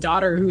bringing his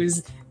daughter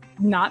who's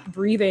not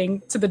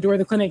breathing to the door of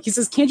the clinic, he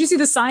says, can't you see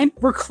the sign?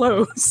 We're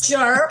closed.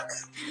 Jerk.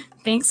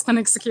 Thanks,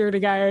 clinic security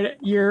guard.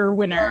 You're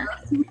winner.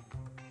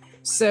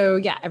 So,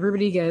 yeah,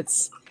 everybody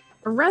gets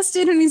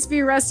arrested who needs to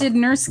be arrested.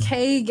 Nurse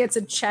Kay gets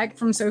a check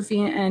from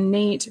Sophie and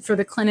Nate for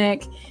the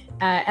clinic.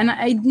 And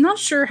I'm not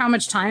sure how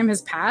much time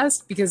has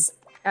passed because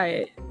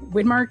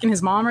Widmark and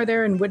his mom are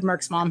there, and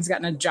Widmark's mom has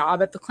gotten a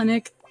job at the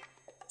clinic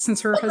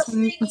since her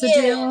husband was in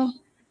jail.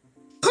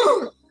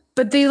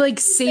 But they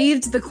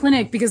saved the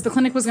clinic because the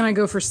clinic was going to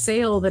go for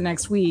sale the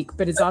next week,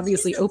 but it's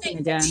obviously open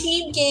again. The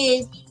team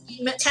gave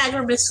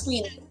Taggart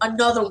McSweeten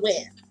another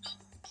win.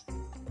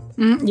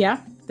 Yeah,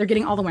 they're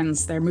getting all the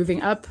wins. They're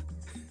moving up.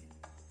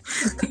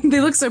 They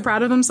look so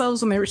proud of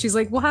themselves when she's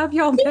like, "Well, have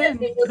y'all been?"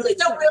 They really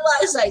don't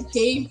realize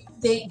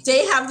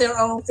they have their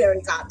own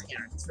fairy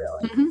godparents,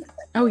 really. Mm-hmm.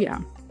 Oh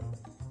yeah,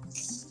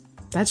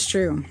 that's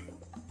true.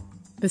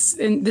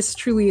 This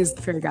truly is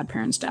the fairy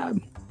godparents'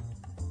 job.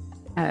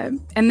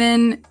 And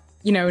then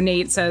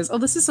Nate says, "Oh,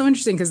 this is so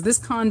interesting because this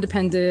con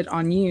depended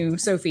on you,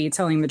 Sophie,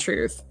 telling the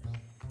truth."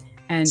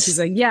 And she's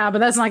like, "Yeah, but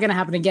that's not going to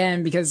happen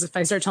again because if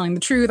I start telling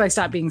the truth, I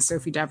stop being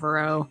Sophie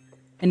Devereaux."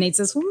 And Nate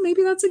says, "Well,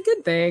 maybe that's a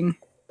good thing."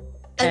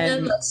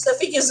 And then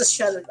Sophie gives a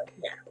shudder,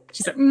 yeah.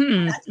 She's like,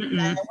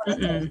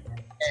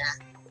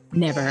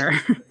 never,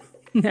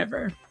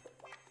 never.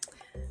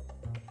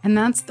 And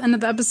that's the end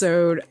of the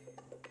episode.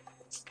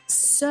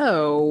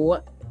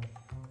 So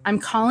I'm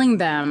calling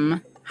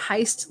them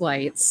heist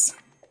lights.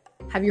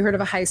 Have you heard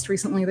of a heist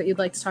recently that you'd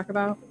like to talk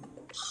about?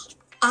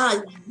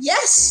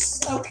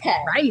 Yes. Okay.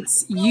 Right.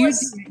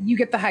 You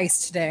get the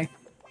heist today.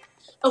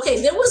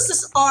 Okay, there was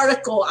this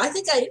article. I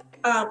think I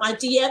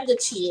DM'd it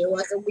to you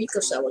like a week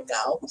or so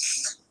ago.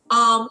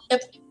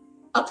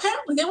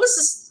 Apparently there was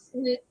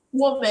this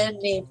woman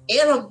named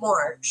Anna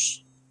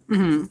March,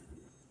 mm-hmm.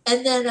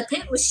 and then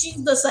apparently she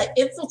just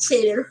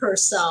infiltrated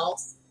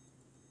herself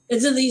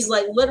into these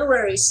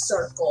literary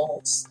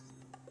circles,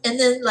 and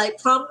then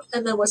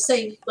was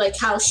saying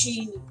how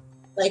she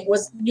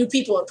knew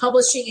people in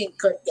publishing and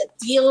could get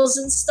deals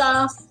and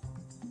stuff,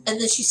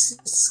 and then she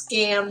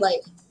scammed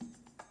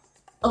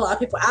a lot of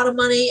people out of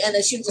money, and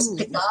then she would just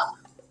pick up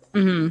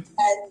and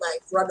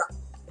run up.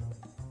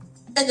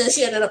 And then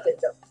she ended up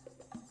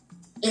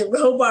in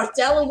Hobart,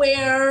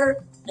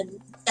 Delaware, and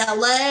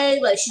LA.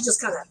 She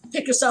just kind of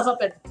picked herself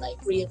up and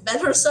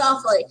reinvent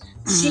herself.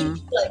 She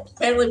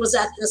apparently was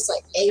at this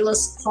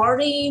A-list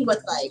party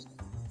with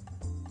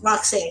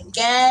Roxanne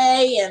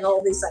Gay and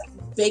all these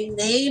big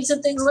names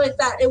and things like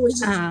that. It was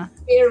just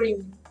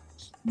very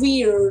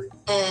weird,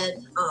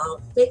 and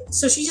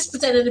so she just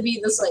pretended to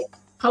be this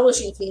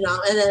publishing phenom,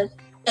 and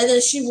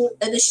then she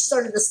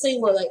started this thing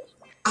where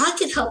I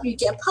can help you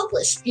get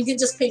published. You can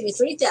just pay me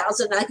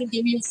 $3,000. I can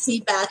give you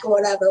feedback or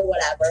whatever.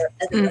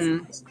 And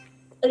then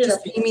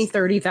just pay me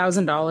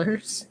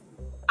 $30,000.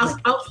 I'll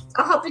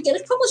help you get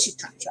a publishing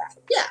contract.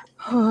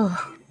 Yeah.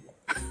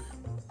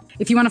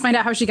 If you want to find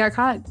out how she got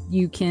caught,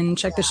 you can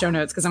check the show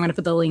notes because I'm going to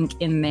put the link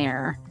in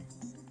there.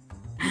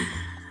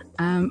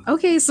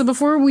 Okay, so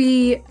before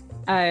we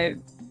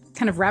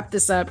kind of wrap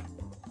this up,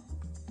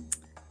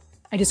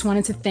 I just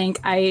wanted to thank,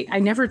 I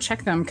never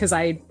check them because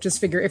I just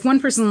figure if one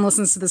person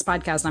listens to this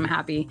podcast, I'm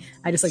happy.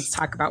 I just like to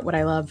talk about what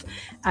I love.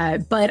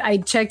 But I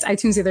checked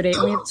iTunes the other day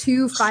and we have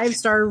 2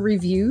 5-star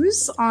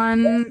reviews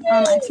on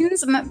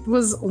iTunes, and that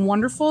was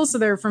wonderful. So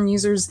they're from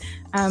users,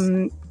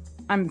 I'm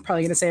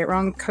probably going to say it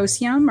wrong,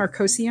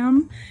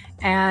 Kosium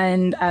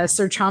and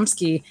Sir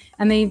Chomsky.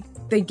 And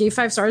they gave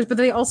 5 stars, but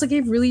they also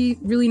gave really,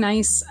 really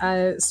nice,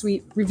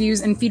 sweet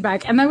reviews and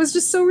feedback. And that was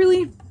just so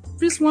really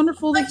just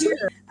wonderful to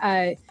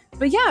hear.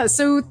 But yeah,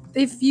 so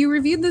if you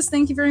reviewed this,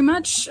 thank you very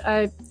much.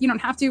 You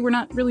don't have to. We're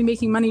not really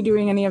making money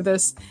doing any of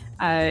this,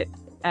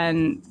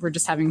 and we're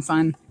just having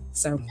fun.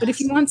 So, but if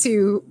you want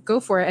to, go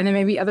for it, and then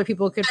maybe other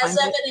people could find it.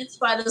 As evidenced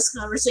by this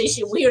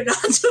conversation, we are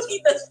not doing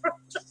this.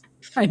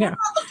 I know. We're not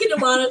looking to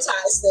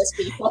monetize this,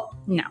 people.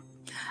 No,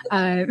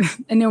 and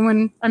no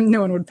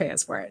one would pay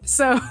us for it.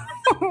 So.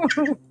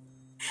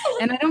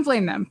 And I don't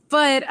blame them.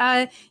 But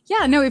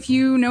yeah, no, if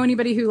you know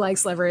anybody who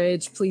likes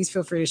Leverage, please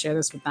feel free to share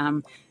this with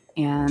them.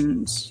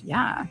 And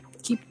yeah,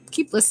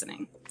 keep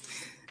listening.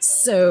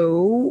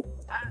 So,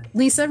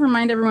 Lisa,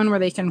 remind everyone where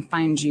they can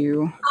find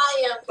you.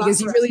 I am because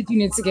you really do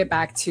need to get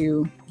back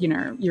to,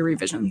 your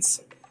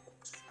revisions.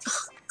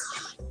 Oh,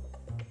 God.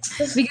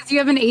 Because you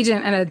have an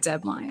agent and a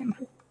deadline.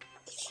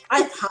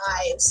 I have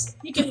hives.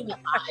 You give me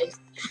hives.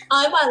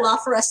 I'm my La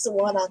Foresta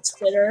one on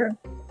Twitter.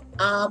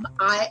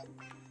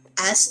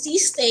 As Steve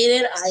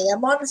stated, I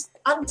am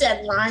on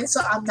deadline, so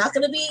I'm not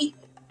going to be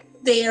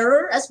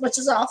there as much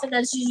as often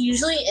as you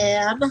usually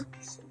am.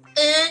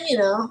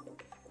 And,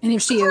 And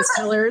if she is,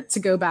 tell her to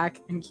go back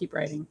and keep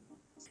writing.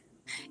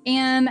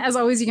 And as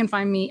always, you can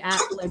find me at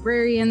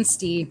Librarian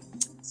Steve,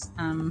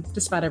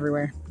 just about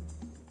everywhere.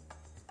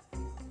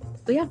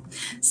 But yeah,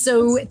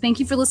 so thank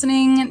you for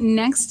listening.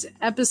 Next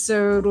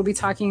episode we'll be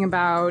talking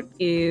about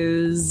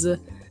is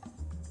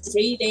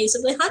 3 Days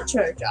of the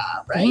Hunter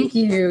Job, right? Thank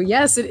you.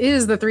 Yes, it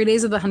is the 3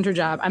 Days of the Hunter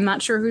Job. I'm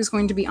not sure who's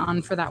going to be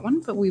on for that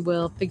one, but we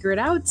will figure it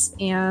out.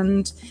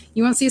 And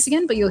you won't see us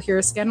again, but you'll hear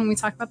us again when we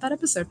talk about that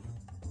episode.